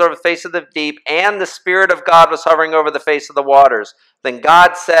 Darkness was over the face of the deep, and the Spirit of God was hovering over the face of the waters. Then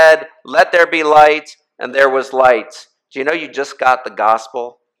God said, 'Let there be light,' and there was light." Do you know you just got the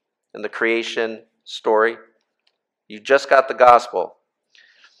gospel in the creation story? You just got the gospel.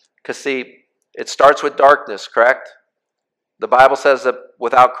 Because see, it starts with darkness, correct? The Bible says that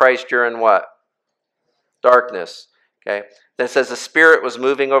without Christ you're in what? Darkness. Okay. Then it says the Spirit was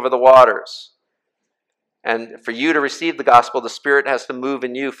moving over the waters. And for you to receive the gospel, the Spirit has to move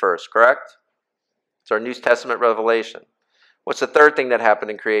in you first, correct? It's our New Testament revelation. What's the third thing that happened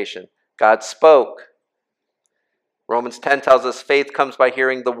in creation? God spoke. Romans 10 tells us faith comes by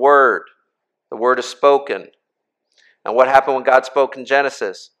hearing the word. The word is spoken. And what happened when God spoke in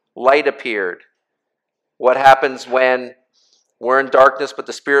Genesis? Light appeared. What happens when we're in darkness but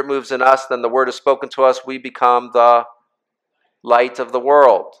the Spirit moves in us? Then the word is spoken to us. We become the light of the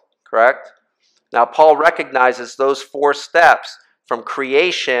world. Correct? Now Paul recognizes those 4 steps from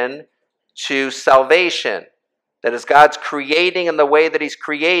creation to salvation. That as God's creating in the way that he's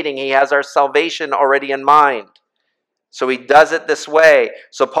creating, he has our salvation already in mind. So he does it this way.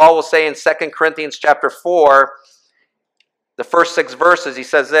 So Paul will say in 2 Corinthians chapter 4, the first 6 verses, he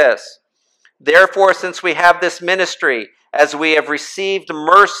says this: "Therefore, since we have this ministry, as we have received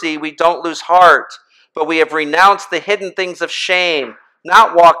mercy, we don't lose heart, but we have renounced the hidden things of shame,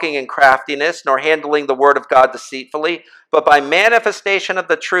 not walking in craftiness, nor handling the word of God deceitfully, but by manifestation of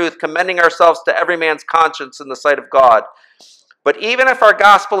the truth, commending ourselves to every man's conscience in the sight of God. But even if our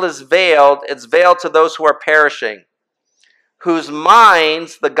gospel is veiled, it's veiled to those who are perishing, whose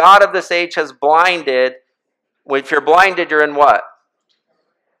minds the God of this age has blinded." If you're blinded, you're in what?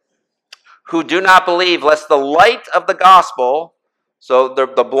 "Who do not believe, lest the light of the gospel," so the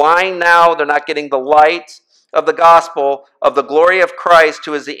blind now, they're not getting the light of the gospel of the glory of Christ,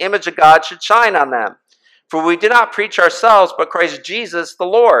 who is the image of God, should shine on them. "For we do not preach ourselves, but Christ Jesus the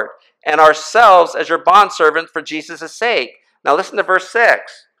Lord, and ourselves as your bondservants for Jesus' sake." Now listen to verse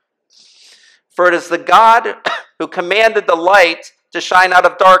 6. "For it is the God who commanded the light to shine out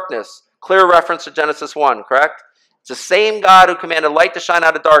of darkness." Clear reference to Genesis 1, correct? It's the same God who commanded light to shine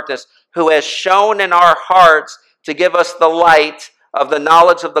out of darkness, who has shone in our hearts to give us the light of the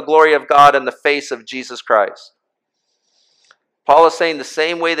knowledge of the glory of God in the face of Jesus Christ. Paul is saying the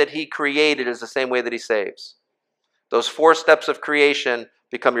same way that he created is the same way that he saves. Those 4 steps of creation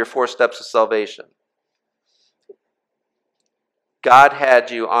become your 4 steps of salvation. God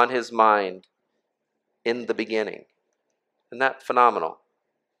had you on his mind in the beginning. Isn't that phenomenal?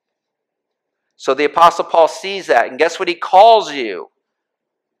 So the Apostle Paul sees that, and guess what he calls you?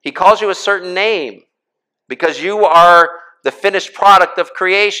 He calls you a certain name because you are the finished product of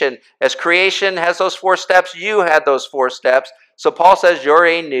creation. As creation has those 4 steps, you had those 4 steps. So Paul says you're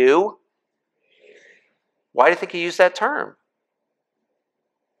a new. Why do you think he used that term?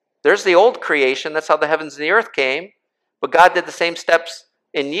 There's the old creation. That's how the heavens and the earth came. But God did the same steps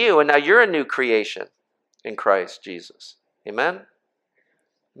in you, and now you're a new creation in Christ Jesus. Amen?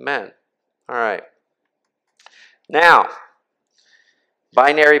 Amen. All right. Now,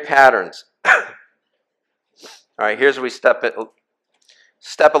 binary patterns. All right, here's where we step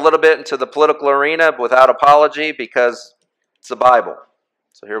a little bit into the political arena without apology because it's the Bible.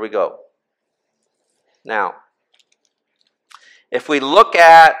 So here we go. Now, if we look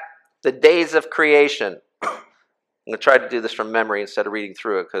at the days of creation, I'm going to try to do this from memory instead of reading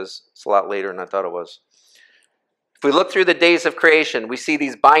through it because it's a lot later than I thought it was. If we look through the days of creation, we see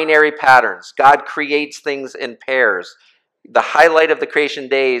these binary patterns. God creates things in pairs. The highlight of the creation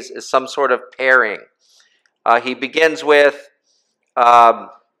days is some sort of pairing. He begins with,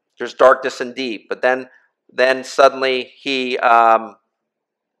 there's darkness and deep, but then suddenly he, on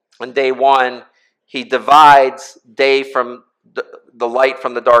day 1, he divides day from the light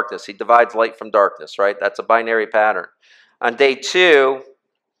from the darkness. He divides light from darkness, right? That's a binary pattern. On day 2,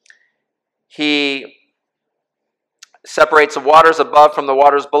 he separates the waters above from the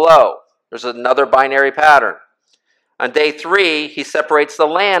waters below. There's another binary pattern. On day 3, he separates the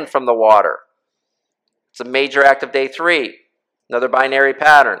land from the water. It's a major act of day 3. Another binary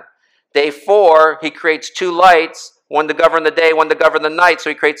pattern. Day 4, he creates 2 lights, one to govern the day, one to govern the night, so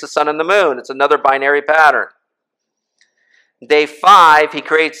he creates the sun and the moon. It's another binary pattern. Day 5, he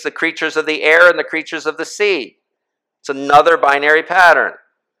creates the creatures of the air and the creatures of the sea. It's another binary pattern.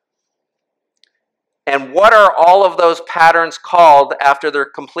 And what are all of those patterns called after they're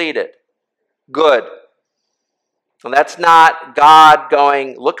completed? Good. And that's not God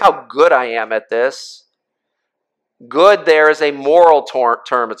going, look how good I am at this. Good there is a moral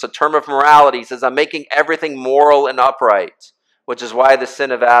term. It's a term of morality. He says, I'm making everything moral and upright, which is why the sin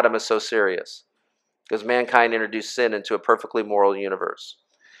of Adam is so serious. Because mankind introduced sin into a perfectly moral universe.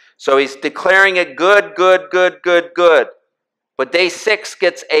 So he's declaring it good, good, good, good, good. But day 6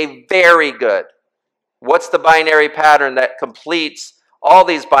 gets a very good. What's the binary pattern that completes all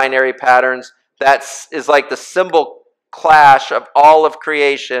these binary patterns? That is like the symbol clash of all of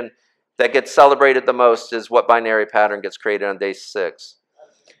creation that gets celebrated the most is what binary pattern gets created on day 6.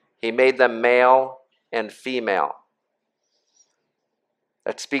 He made them male and female.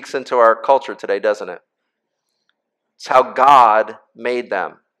 That speaks into our culture today, doesn't it? It's how God made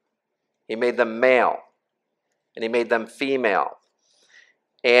them. He made them male and he made them female.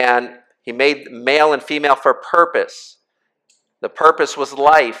 And he made male and female for purpose. The purpose was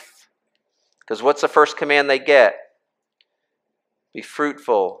life. Because what's the first command they get? Be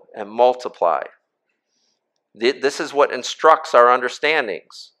fruitful and multiply. This is what instructs our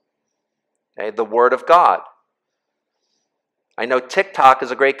understandings. Okay? The Word of God. I know TikTok is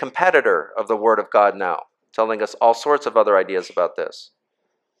a great competitor of the Word of God now, telling us all sorts of other ideas about this.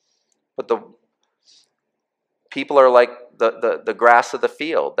 But the people are like the grass of the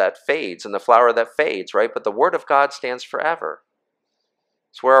field that fades and the flower that fades, right? But the Word of God stands forever.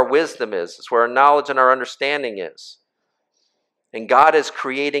 It's where our wisdom is. It's where our knowledge and our understanding is. And God is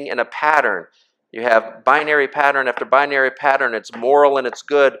creating in a pattern. You have binary pattern after binary pattern. It's moral and it's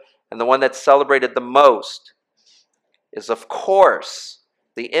good. And the one that's celebrated the most is, of course,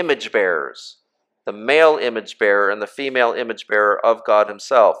 the image bearers. The male image bearer and the female image bearer of God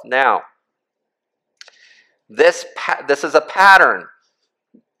himself. Now, this is a pattern.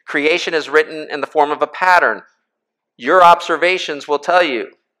 Creation is written in the form of a pattern. Your observations will tell you.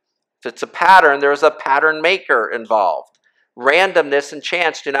 If it's a pattern, there is a pattern maker involved. Randomness and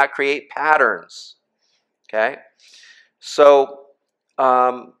chance do not create patterns. Okay? So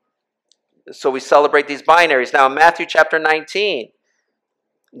we celebrate these binaries. Now in Matthew chapter 19,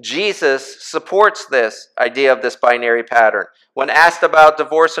 Jesus supports this idea of this binary pattern. When asked about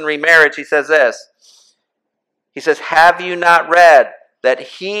divorce and remarriage, he says this. He says, have you not read that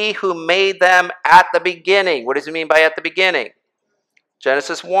he who made them at the beginning, what does he mean by at the beginning?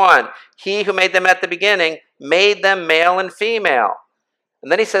 Genesis 1, he who made them at the beginning made them male and female.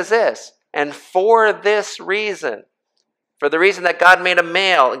 And then he says this, and for this reason, for the reason that God made a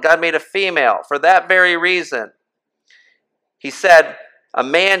male and God made a female, for that very reason, he said, A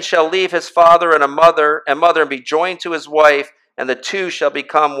man shall leave his father and mother and be joined to his wife, and the two shall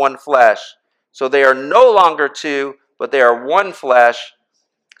become one flesh. So they are no longer two, but they are one flesh.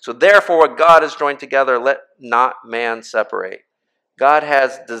 So therefore what God has joined together, let not man separate. God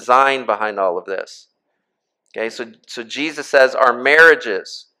has design behind all of this. Okay, so Jesus says our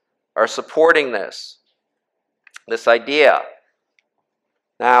marriages are supporting this idea.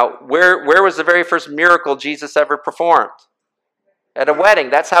 Now, where was the very first miracle Jesus ever performed? At a wedding.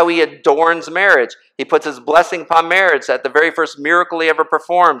 That's how he adorns marriage. He puts his blessing upon marriage. That the very first miracle he ever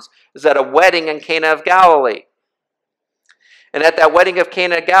performs is at a wedding in Cana of Galilee. And at that wedding of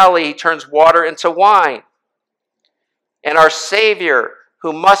Cana of Galilee, he turns water into wine. And our Savior,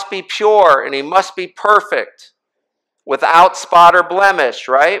 who must be pure and he must be perfect, without spot or blemish,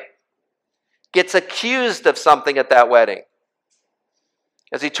 right? Gets accused of something at that wedding.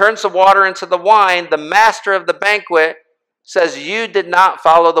 As he turns the water into the wine, the master of the banquet says, you did not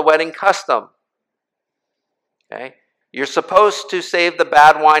follow the wedding custom. Okay? You're supposed to save the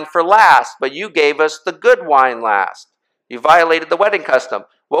bad wine for last, but you gave us the good wine last. You violated the wedding custom.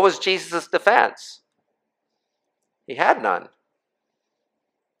 What was Jesus' defense? He had none.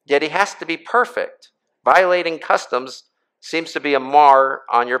 Yet he has to be perfect. Violating customs seems to be a mar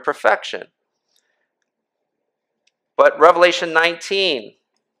on your perfection. But Revelation 19,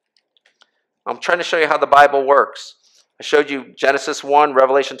 I'm trying to show you how the Bible works. I showed you Genesis 1,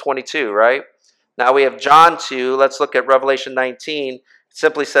 Revelation 22, right? Now we have John 2. Let's look at Revelation 19. It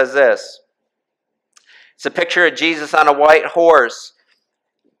simply says this. It's a picture of Jesus on a white horse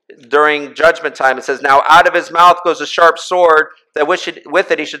during judgment time. It says, now out of his mouth goes a sharp sword, that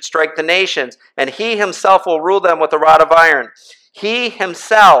with it he should strike the nations, and he himself will rule them with a rod of iron. He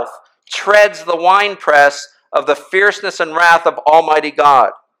himself treads the winepress of the fierceness and wrath of Almighty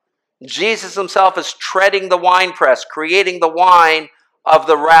God. Jesus himself is treading the winepress, creating the wine of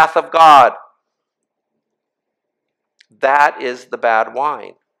the wrath of God. That is the bad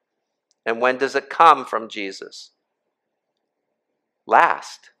wine. And when does it come from Jesus?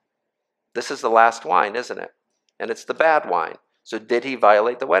 Last. This is the last wine, isn't it? And it's the bad wine. So did he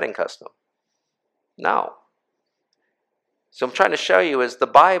violate the wedding custom? No. So I'm trying to show you is the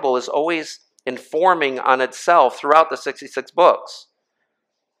Bible is always informing on itself throughout the 66 books.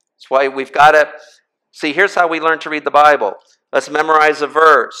 That's why we've got to see, here's how we learn to read the Bible. Let's memorize a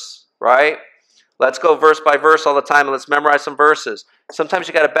verse, right? Let's go verse by verse all the time and let's memorize some verses. Sometimes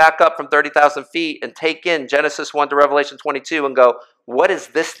you got to back up from 30,000 feet and take in Genesis 1 to Revelation 22 and go, what is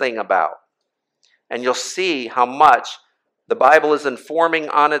this thing about? And you'll see how much the Bible is informing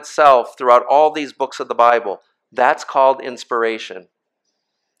on itself throughout all these books of the Bible. That's called inspiration.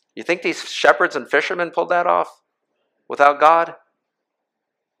 You think these shepherds and fishermen pulled that off without God?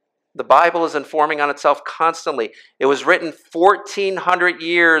 The Bible is informing on itself constantly. It was written 1,400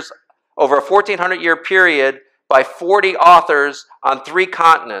 years, over a 1,400-year period by 40 authors on 3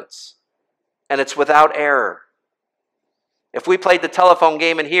 continents. And it's without error. If we played the telephone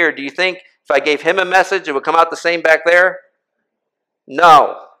game in here, do you think if I gave him a message, it would come out the same back there?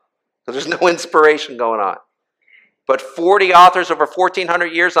 No, because there's no inspiration going on. But 40 authors over 1,400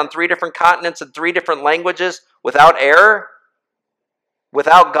 years on 3 different continents and 3 different languages without error,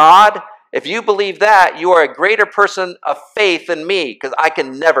 without God. If you believe that, you are a greater person of faith than me, because I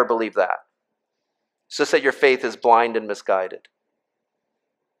can never believe that. It's just that your faith is blind and misguided.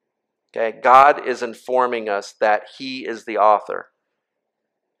 Okay, God is informing us that he is the author.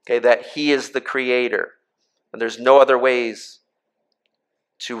 Okay, that he is the creator. And there's no other ways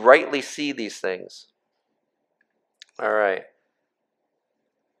to rightly see these things. All right.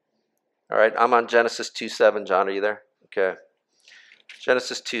 All right, I'm on Genesis 2:7. John, are you there? Okay.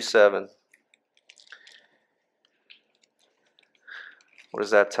 Genesis 2:7. What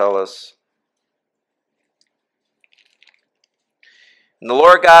does that tell us? And the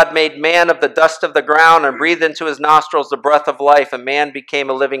Lord God made man of the dust of the ground and breathed into his nostrils the breath of life, and man became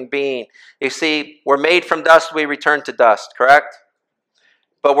a living being. You see, we're made from dust, we return to dust, correct?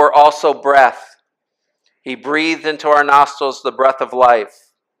 But we're also breath. He breathed into our nostrils the breath of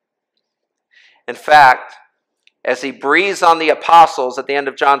life. In fact, as he breathes on the apostles at the end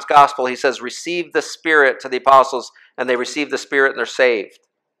of John's gospel, he says, receive the Spirit to the apostles, and they receive the Spirit and they're saved.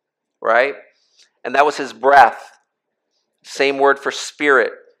 Right? And that was his breath. Same word for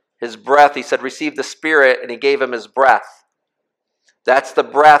spirit. His breath, he said, receive the Spirit, and he gave him his breath. That's the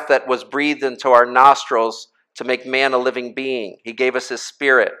breath that was breathed into our nostrils to make man a living being. He gave us his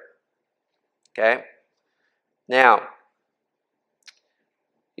Spirit. Okay? Now,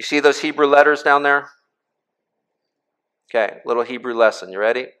 you see those Hebrew letters down there? Okay, little Hebrew lesson. You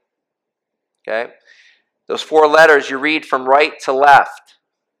ready? Okay. Those 4 letters you read from right to left.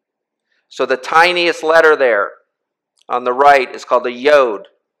 So the tiniest letter there on the right is called a yod.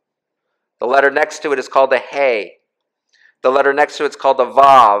 The letter next to it is called a hey. The letter next to it is called a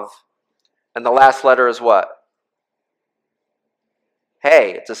vav. And the last letter is what?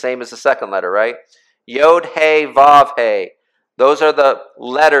 Hey. It's the same as the second letter, right? Yod, hey, vav, hey. Those are the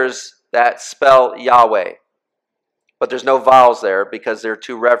letters that spell Yahweh. But there's no vowels there because they're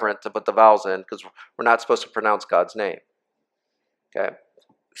too reverent to put the vowels in because we're not supposed to pronounce God's name. Okay?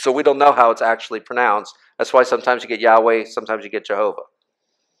 So we don't know how it's actually pronounced. That's why sometimes you get Yahweh, sometimes you get Jehovah.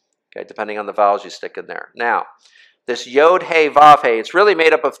 Okay, depending on the vowels you stick in there. Now, this Yod, Hey, Vav, Hey, it's really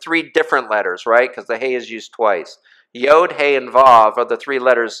made up of 3 different letters, right? Because the Hey is used twice. Yod, Hey, and Vav are the 3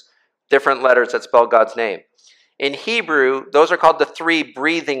 letters, different letters that spell God's name. In Hebrew, those are called the 3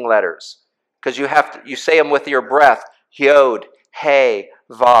 breathing letters because you say them with your breath. Yod, Hey,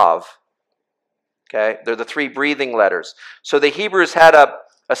 Vav. Okay, they're the 3 breathing letters. So the Hebrews had a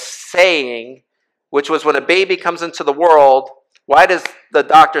saying, which was when a baby comes into the world, why does the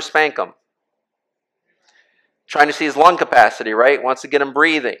doctor spank him? Trying to see his lung capacity, right? Wants to get him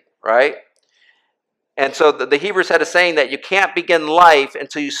breathing, right? And so the Hebrews had a saying that you can't begin life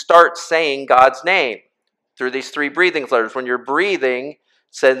until you start saying God's name through these 3 breathing letters. When you're breathing, it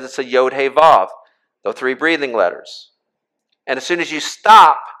says it's a Yod, Hey, Vav, the 3 breathing letters. And as soon as you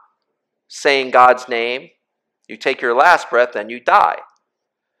stop saying God's name, you take your last breath, then you die.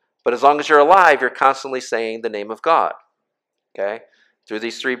 But as long as you're alive, you're constantly saying the name of God. Okay? Through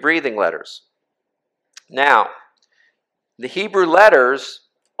these 3 breathing letters. Now, the Hebrew letters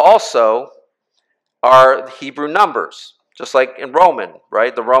also are the Hebrew numbers, just like in Roman,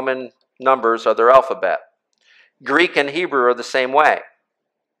 right? The Roman numbers are their alphabet. Greek and Hebrew are the same way.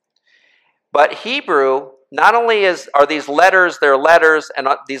 But Hebrew, not only are these letters their letters, and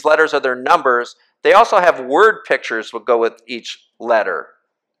these letters are their numbers, they also have word pictures that go with each letter.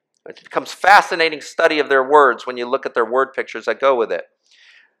 It becomes fascinating study of their words when you look at their word pictures that go with it.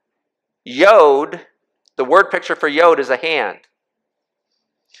 Yod, the word picture for Yod is a hand.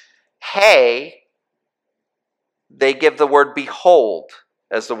 Hey, they give the word behold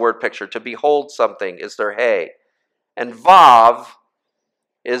as the word picture. To behold something is their hey. And Vav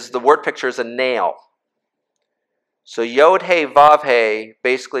is the word picture is a nail. So Yod, Hey, Vav, Hey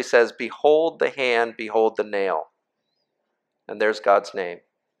basically says, behold the hand, behold the nail. And there's God's name.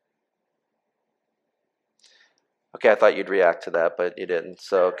 Okay, I thought you'd react to that, but you didn't.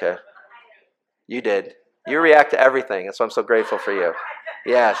 So, okay. You did. You react to everything. That's why I'm so grateful for you.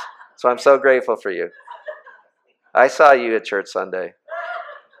 Yes. That's why I'm so grateful for you. I saw you at church Sunday.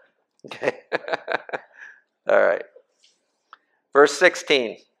 Okay. All right. Verse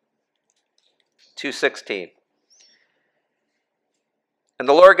 16. 2:16. And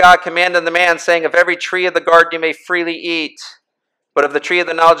the Lord God commanded the man, saying, of every tree of the garden you may freely eat, but of the tree of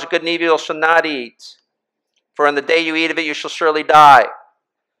the knowledge of good and evil you shall not eat. For on the day you eat of it, you shall surely die.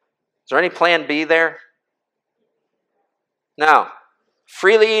 Is there any plan B there? No.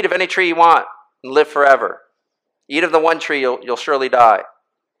 Freely eat of any tree you want and live forever. Eat of the one tree, you'll surely die.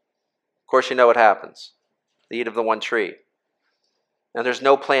 Of course, you know what happens. They eat of the one tree. And there's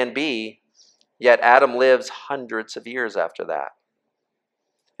no plan B, yet Adam lives hundreds of years after that.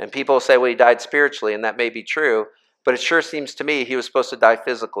 And people say, well, he died spiritually, and that may be true, but it sure seems to me he was supposed to die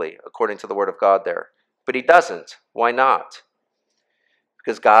physically, according to the Word of God there. But he doesn't. Why not?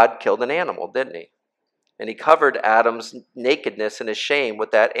 Because God killed an animal, didn't he? And he covered Adam's nakedness and his shame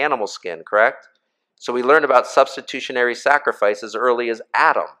with that animal skin, correct? So we learn about substitutionary sacrifice as early as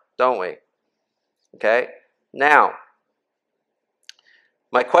Adam, don't we? Okay? Now,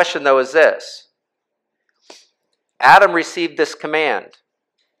 my question though is this. Adam received this command.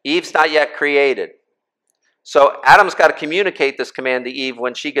 Eve's not yet created. So Adam's got to communicate this command to Eve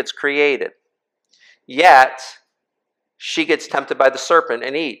when she gets created. Yet, she gets tempted by the serpent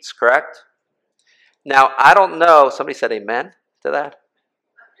and eats, correct? Now, I don't know. Somebody said amen to that?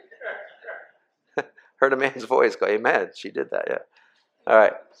 Heard a man's voice go, amen. She did that, yeah. All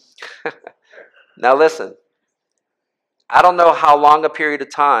right. Now listen. I don't know how long a period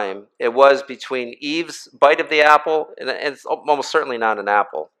of time it was between Eve's bite of the apple, and it's almost certainly not an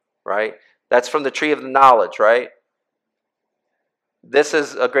apple, right? That's from the tree of the knowledge, right? This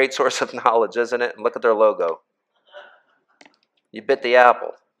is a great source of knowledge, isn't it? And look at their logo. You bit the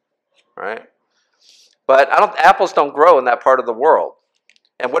apple, right? But apples don't grow in that part of the world.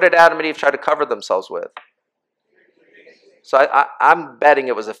 And what did Adam and Eve try to cover themselves with? So I'm betting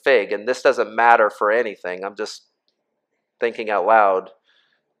it was a fig, and this doesn't matter for anything. I'm just thinking out loud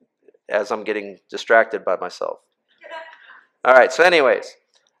as I'm getting distracted by myself. All right, so anyways,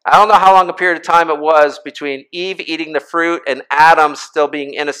 I don't know how long a period of time it was between Eve eating the fruit and Adam still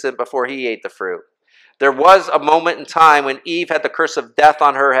being innocent before he ate the fruit. There was a moment in time when Eve had the curse of death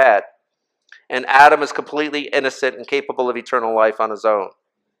on her head, and Adam is completely innocent and capable of eternal life on his own.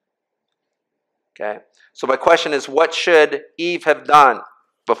 Okay? So my question is, what should Eve have done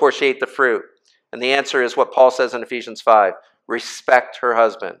before she ate the fruit? And the answer is what Paul says in Ephesians 5. Respect her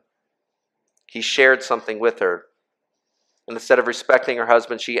husband. He shared something with her. And instead of respecting her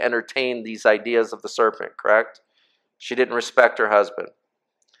husband, she entertained these ideas of the serpent, correct? She didn't respect her husband.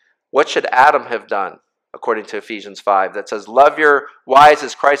 What should Adam have done, according to Ephesians 5, that says, love your wives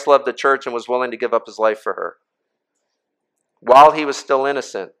as Christ loved the church and was willing to give up his life for her? While he was still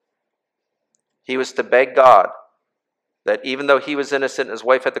innocent, he was to beg God that even though he was innocent and his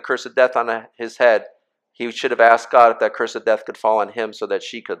wife had the curse of death on his head, he should have asked God if that curse of death could fall on him so that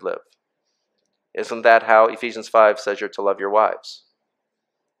she could live. Isn't that how Ephesians 5 says you're to love your wives?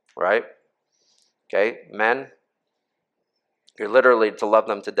 Right? Okay, men, you're literally to love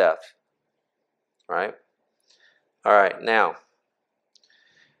them to death. Right? All right, now,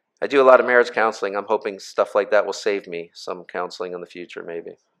 I do a lot of marriage counseling. I'm hoping stuff like that will save me some counseling in the future,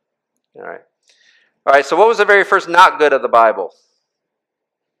 maybe. All right. All right, so what was the very first not good of the Bible?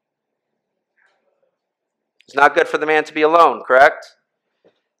 It's not good for the man to be alone, correct?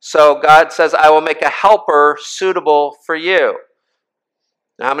 So God says, I will make a helper suitable for you.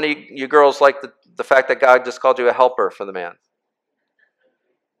 Now, how many of you girls like the fact that God just called you a helper for the man?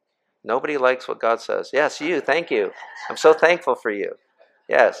 Nobody likes what God says. Yes, you. Thank you. I'm so thankful for you.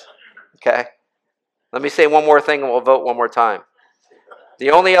 Yes. Okay. Let me say one more thing and we'll vote one more time. The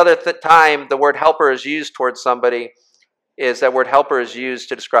only other time the word helper is used towards somebody is that word helper is used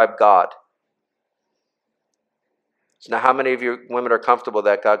to describe God. So now how many of you women are comfortable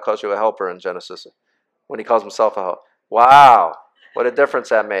that God calls you a helper in Genesis when he calls himself a helper? Wow. What a difference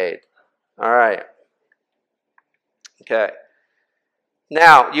that made. All right. Okay.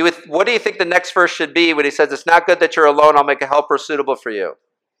 Now, what do you think the next verse should be when he says, it's not good that you're alone, I'll make a helper suitable for you? It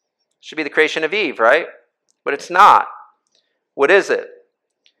should be the creation of Eve, right? But it's not. What is it?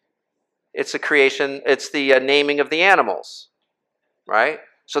 It's the creation, it's the naming of the animals, right?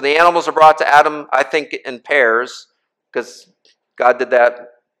 So the animals are brought to Adam, I think, in pairs, because God did that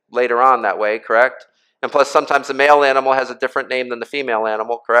later on that way, correct? And plus, sometimes the male animal has a different name than the female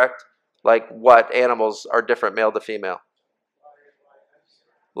animal, correct? Like what animals are different, male to female?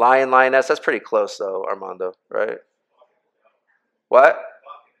 Lion, lioness. That's pretty close, though, Armando, right? What?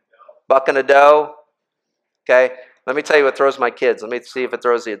 Buck and a doe. Okay. Let me tell you what throws my kids. Let me see if it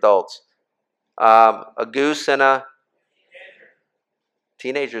throws the adults. A goose and a...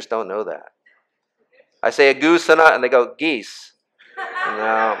 Teenagers don't know that. I say a goose and they go, geese.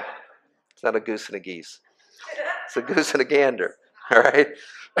 No, it's not a goose and a geese. It's a goose and a gander. All right?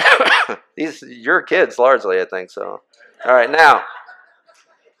 These your kids largely, I think so. All right, now.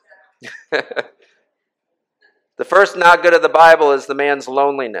 The first not good of the Bible is the man's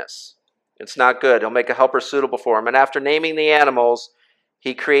loneliness. It's not good. He'll make a helper suitable for him. And after naming the animals,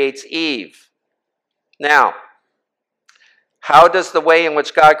 he creates Eve. Now, how does the way in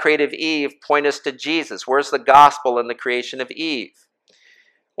which God created Eve point us to Jesus? Where's the gospel in the creation of Eve?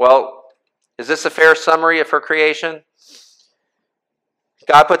 Well, is this a fair summary of her creation?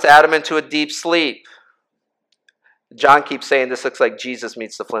 God puts Adam into a deep sleep. John keeps saying this looks like Jesus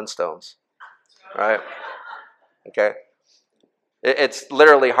meets the Flintstones. Right? Okay? It's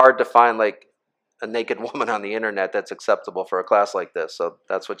literally hard to find like a naked woman on the internet that's acceptable for a class like this. So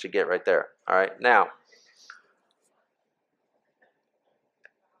that's what you get right there. All right? Now,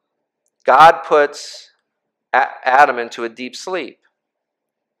 God puts Adam into a deep sleep.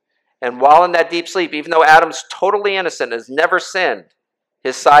 And while in that deep sleep, even though Adam's totally innocent, has never sinned,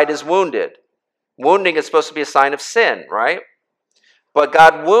 his side is wounded. Wounding is supposed to be a sign of sin, right? But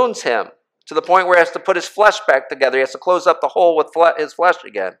God wounds him to the point where he has to put his flesh back together. He has to close up the hole with his flesh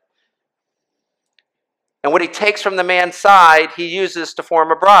again. And what he takes from the man's side, he uses to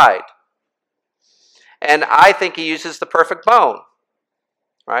form a bride. And I think he uses the perfect bone,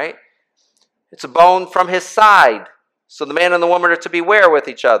 right? It's a bone from his side. So the man and the woman are to beware with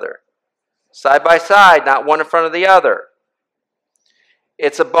each other. Side by side, not one in front of the other.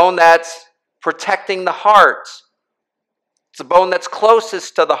 It's a bone that's protecting the heart. It's a bone that's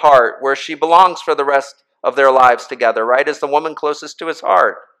closest to the heart, where she belongs for the rest of their lives together, right? As the woman closest to his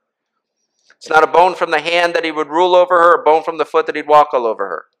heart. It's not a bone from the hand that he would rule over her, a bone from the foot that he'd walk all over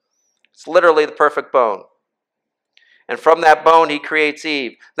her. It's literally the perfect bone. And from that bone, he creates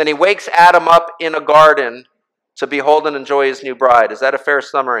Eve. Then he wakes Adam up in a garden to behold and enjoy his new bride. Is that a fair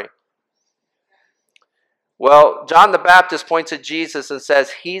summary? Well, John the Baptist points at Jesus and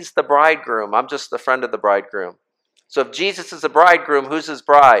says, he's the bridegroom. I'm just the friend of the bridegroom. So if Jesus is the bridegroom, who's his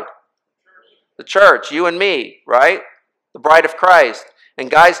bride? The church, you and me, right? The bride of Christ. And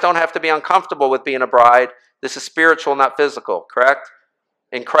guys don't have to be uncomfortable with being a bride. This is spiritual, not physical, correct?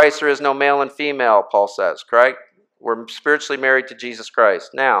 In Christ there is no male and female, Paul says, correct? We're spiritually married to Jesus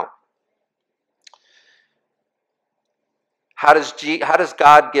Christ. Now, how does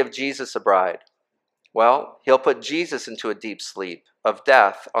God give Jesus a bride? Well, he'll put Jesus into a deep sleep of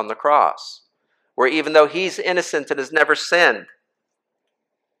death on the cross, where even though he's innocent and has never sinned,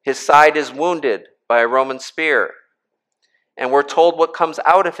 his side is wounded by a Roman spear. And we're told what comes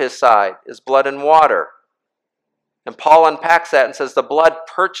out of his side is blood and water. And Paul unpacks that and says the blood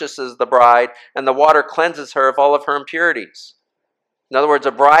purchases the bride and the water cleanses her of all of her impurities. In other words,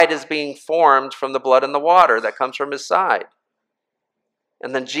 a bride is being formed from the blood and the water that comes from his side.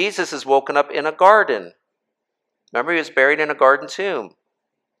 And then Jesus is woken up in a garden. Remember, he was buried in a garden tomb.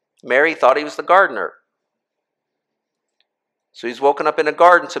 Mary thought he was the gardener. So he's woken up in a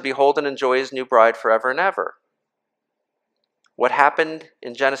garden to behold and enjoy his new bride forever and ever. What happened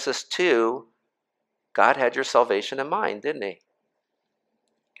in Genesis 2, God had your salvation in mind, didn't he?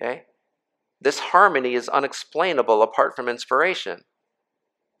 Okay? This harmony is unexplainable apart from inspiration.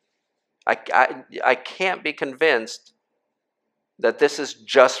 I can't be convinced that this is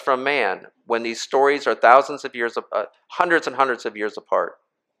just from man when these stories are thousands of years, hundreds and hundreds of years apart.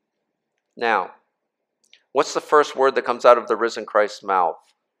 Now, what's the first word that comes out of the risen Christ's mouth?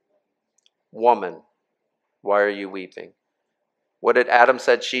 Woman, why are you weeping? What did Adam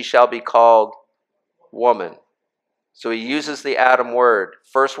said? She shall be called woman. So he uses the Adam word,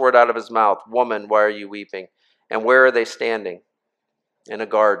 first word out of his mouth. Woman, why are you weeping? And where are they standing? In a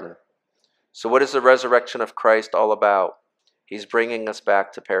garden. So what is the resurrection of Christ all about? He's bringing us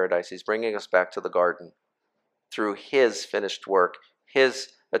back to paradise. He's bringing us back to the garden through his finished work, his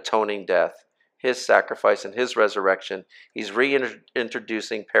atoning death, his sacrifice, and his resurrection. He's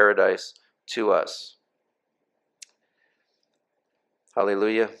reintroducing paradise to us.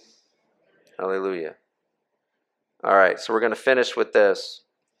 Hallelujah. Hallelujah. All right, so we're going to finish with this.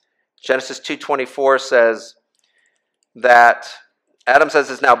 Genesis 2:24 says that Adam says,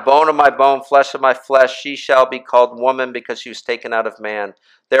 is now bone of my bone, flesh of my flesh. She shall be called woman because she was taken out of man.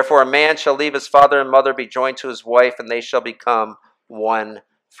 Therefore a man shall leave his father and mother, be joined to his wife, and they shall become one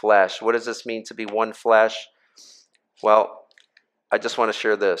flesh. What does this mean to be one flesh? Well, I just want to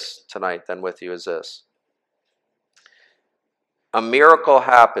share this tonight then with you is this. A miracle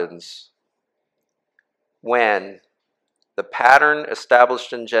happens when the pattern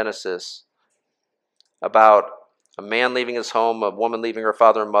established in Genesis about a man leaving his home, a woman leaving her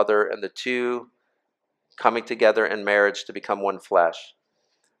father and mother, and the two coming together in marriage to become one flesh.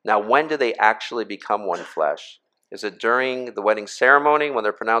 Now, when do they actually become one flesh? Is it during the wedding ceremony when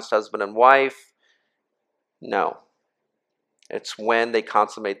they're pronounced husband and wife? No. It's when they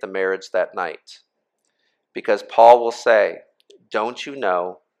consummate the marriage that night. Because Paul will say, don't you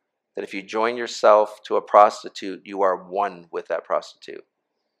know that if you join yourself to a prostitute, you are one with that prostitute?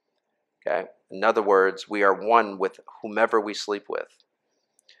 Okay? In other words, we are one with whomever we sleep with.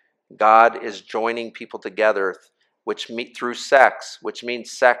 God is joining people together through sex, which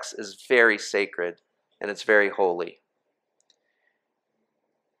means sex is very sacred and it's very holy.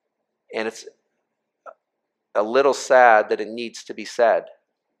 And it's a little sad that it needs to be said.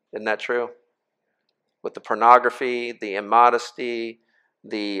 Isn't that true? With the pornography, the immodesty,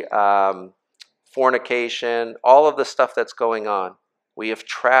 the fornication, all of the stuff that's going on. We have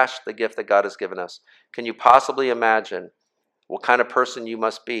trashed the gift that God has given us. Can you possibly imagine what kind of person you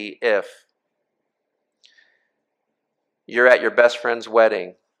must be if you're at your best friend's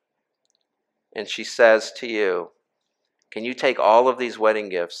wedding and she says to you, can you take all of these wedding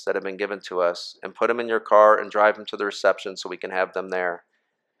gifts that have been given to us and put them in your car and drive them to the reception so we can have them there?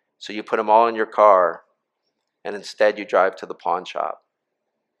 So you put them all in your car and instead you drive to the pawn shop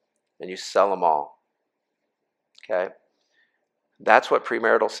and you sell them all. Okay? That's what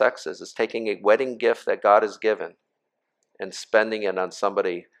premarital sex is. It's taking a wedding gift that God has given and spending it on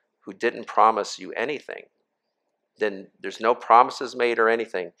somebody who didn't promise you anything. Then there's no promises made or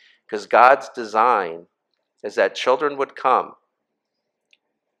anything, because God's design is that children would come.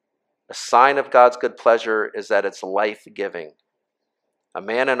 A sign of God's good pleasure is that it's life-giving. A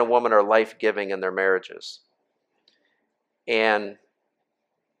man and a woman are life-giving in their marriages. And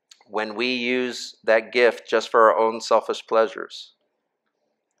when we use that gift just for our own selfish pleasures,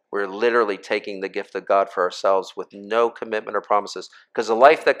 we're literally taking the gift of God for ourselves with no commitment or promises. Because the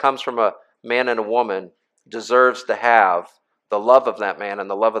life that comes from a man and a woman deserves to have the love of that man and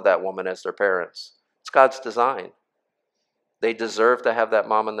the love of that woman as their parents. It's God's design. They deserve to have that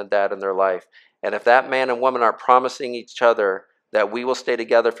mom and the dad in their life. And if that man and woman are promising each other that we will stay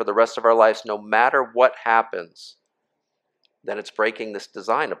together for the rest of our lives, no matter what happens, then it's breaking this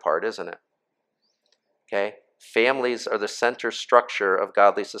design apart, isn't it? Okay? Families are the center structure of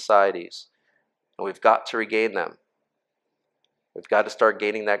godly societies, and we've got to regain them. We've got to start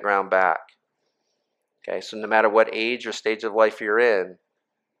gaining that ground back. Okay, so no matter what age or stage of life you're in,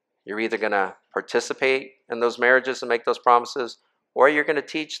 you're either going to participate in those marriages and make those promises, or you're going to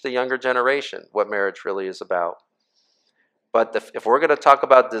teach the younger generation what marriage really is about. But if we're going to talk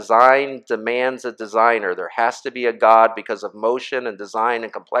about design demands a designer, there has to be a God because of motion and design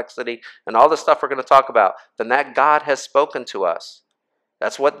and complexity and all the stuff we're going to talk about, then that God has spoken to us.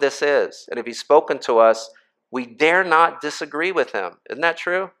 That's what this is. And if he's spoken to us, we dare not disagree with him. Isn't that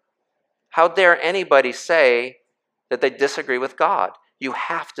true? How dare anybody say that they disagree with God? You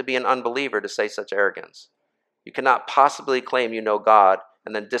have to be an unbeliever to say such arrogance. You cannot possibly claim you know God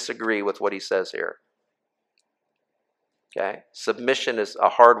and then disagree with what he says here. Okay? Submission is a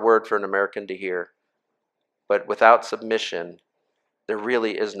hard word for an American to hear. But without submission, there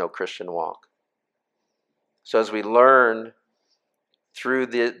really is no Christian walk. So as we learn through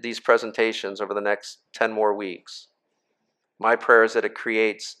these presentations over the next 10 more weeks, my prayer is that it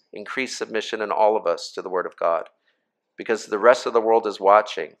creates increased submission in all of us to the Word of God, because the rest of the world is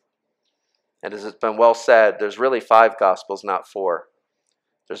watching. And as it's been well said, there's really 5 Gospels, not 4.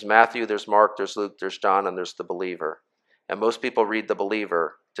 There's Matthew, there's Mark, there's Luke, there's John, and there's the believer. And most people read the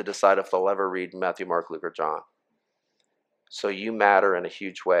believer to decide if they'll ever read Matthew, Mark, Luke, or John. So you matter in a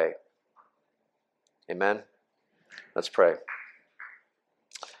huge way. Amen? Let's pray.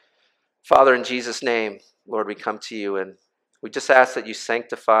 Father, in Jesus' name, Lord, we come to you and we just ask that you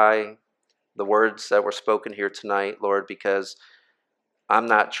sanctify the words that were spoken here tonight, Lord, because I'm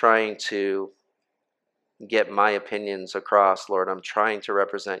not trying to get my opinions across, Lord. I'm trying to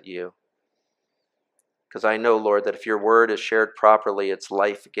represent you. Because I know, Lord, that if your word is shared properly, it's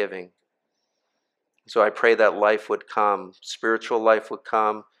life-giving. So I pray that life would come, spiritual life would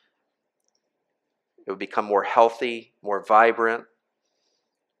come. It would become more healthy, more vibrant.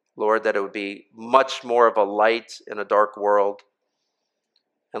 Lord, that it would be much more of a light in a dark world.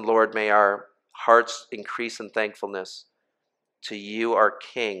 And Lord, may our hearts increase in thankfulness to you, our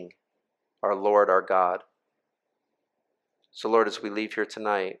King, our Lord, our God. So Lord, as we leave here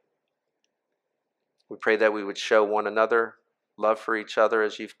tonight, we pray that we would show one another love for each other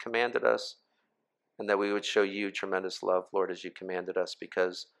as you've commanded us, and that we would show you tremendous love, Lord, as you commanded us,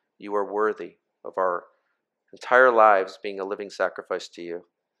 because you are worthy of our entire lives being a living sacrifice to you.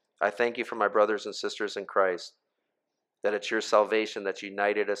 I thank you for my brothers and sisters in Christ, that it's your salvation that's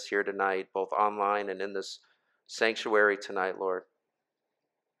united us here tonight, both online and in this sanctuary tonight, Lord.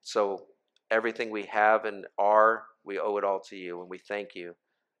 So everything we have and are, we owe it all to you, and we thank you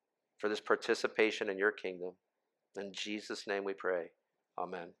for this participation in your kingdom. In Jesus' name we pray.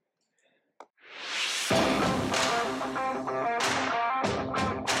 Amen.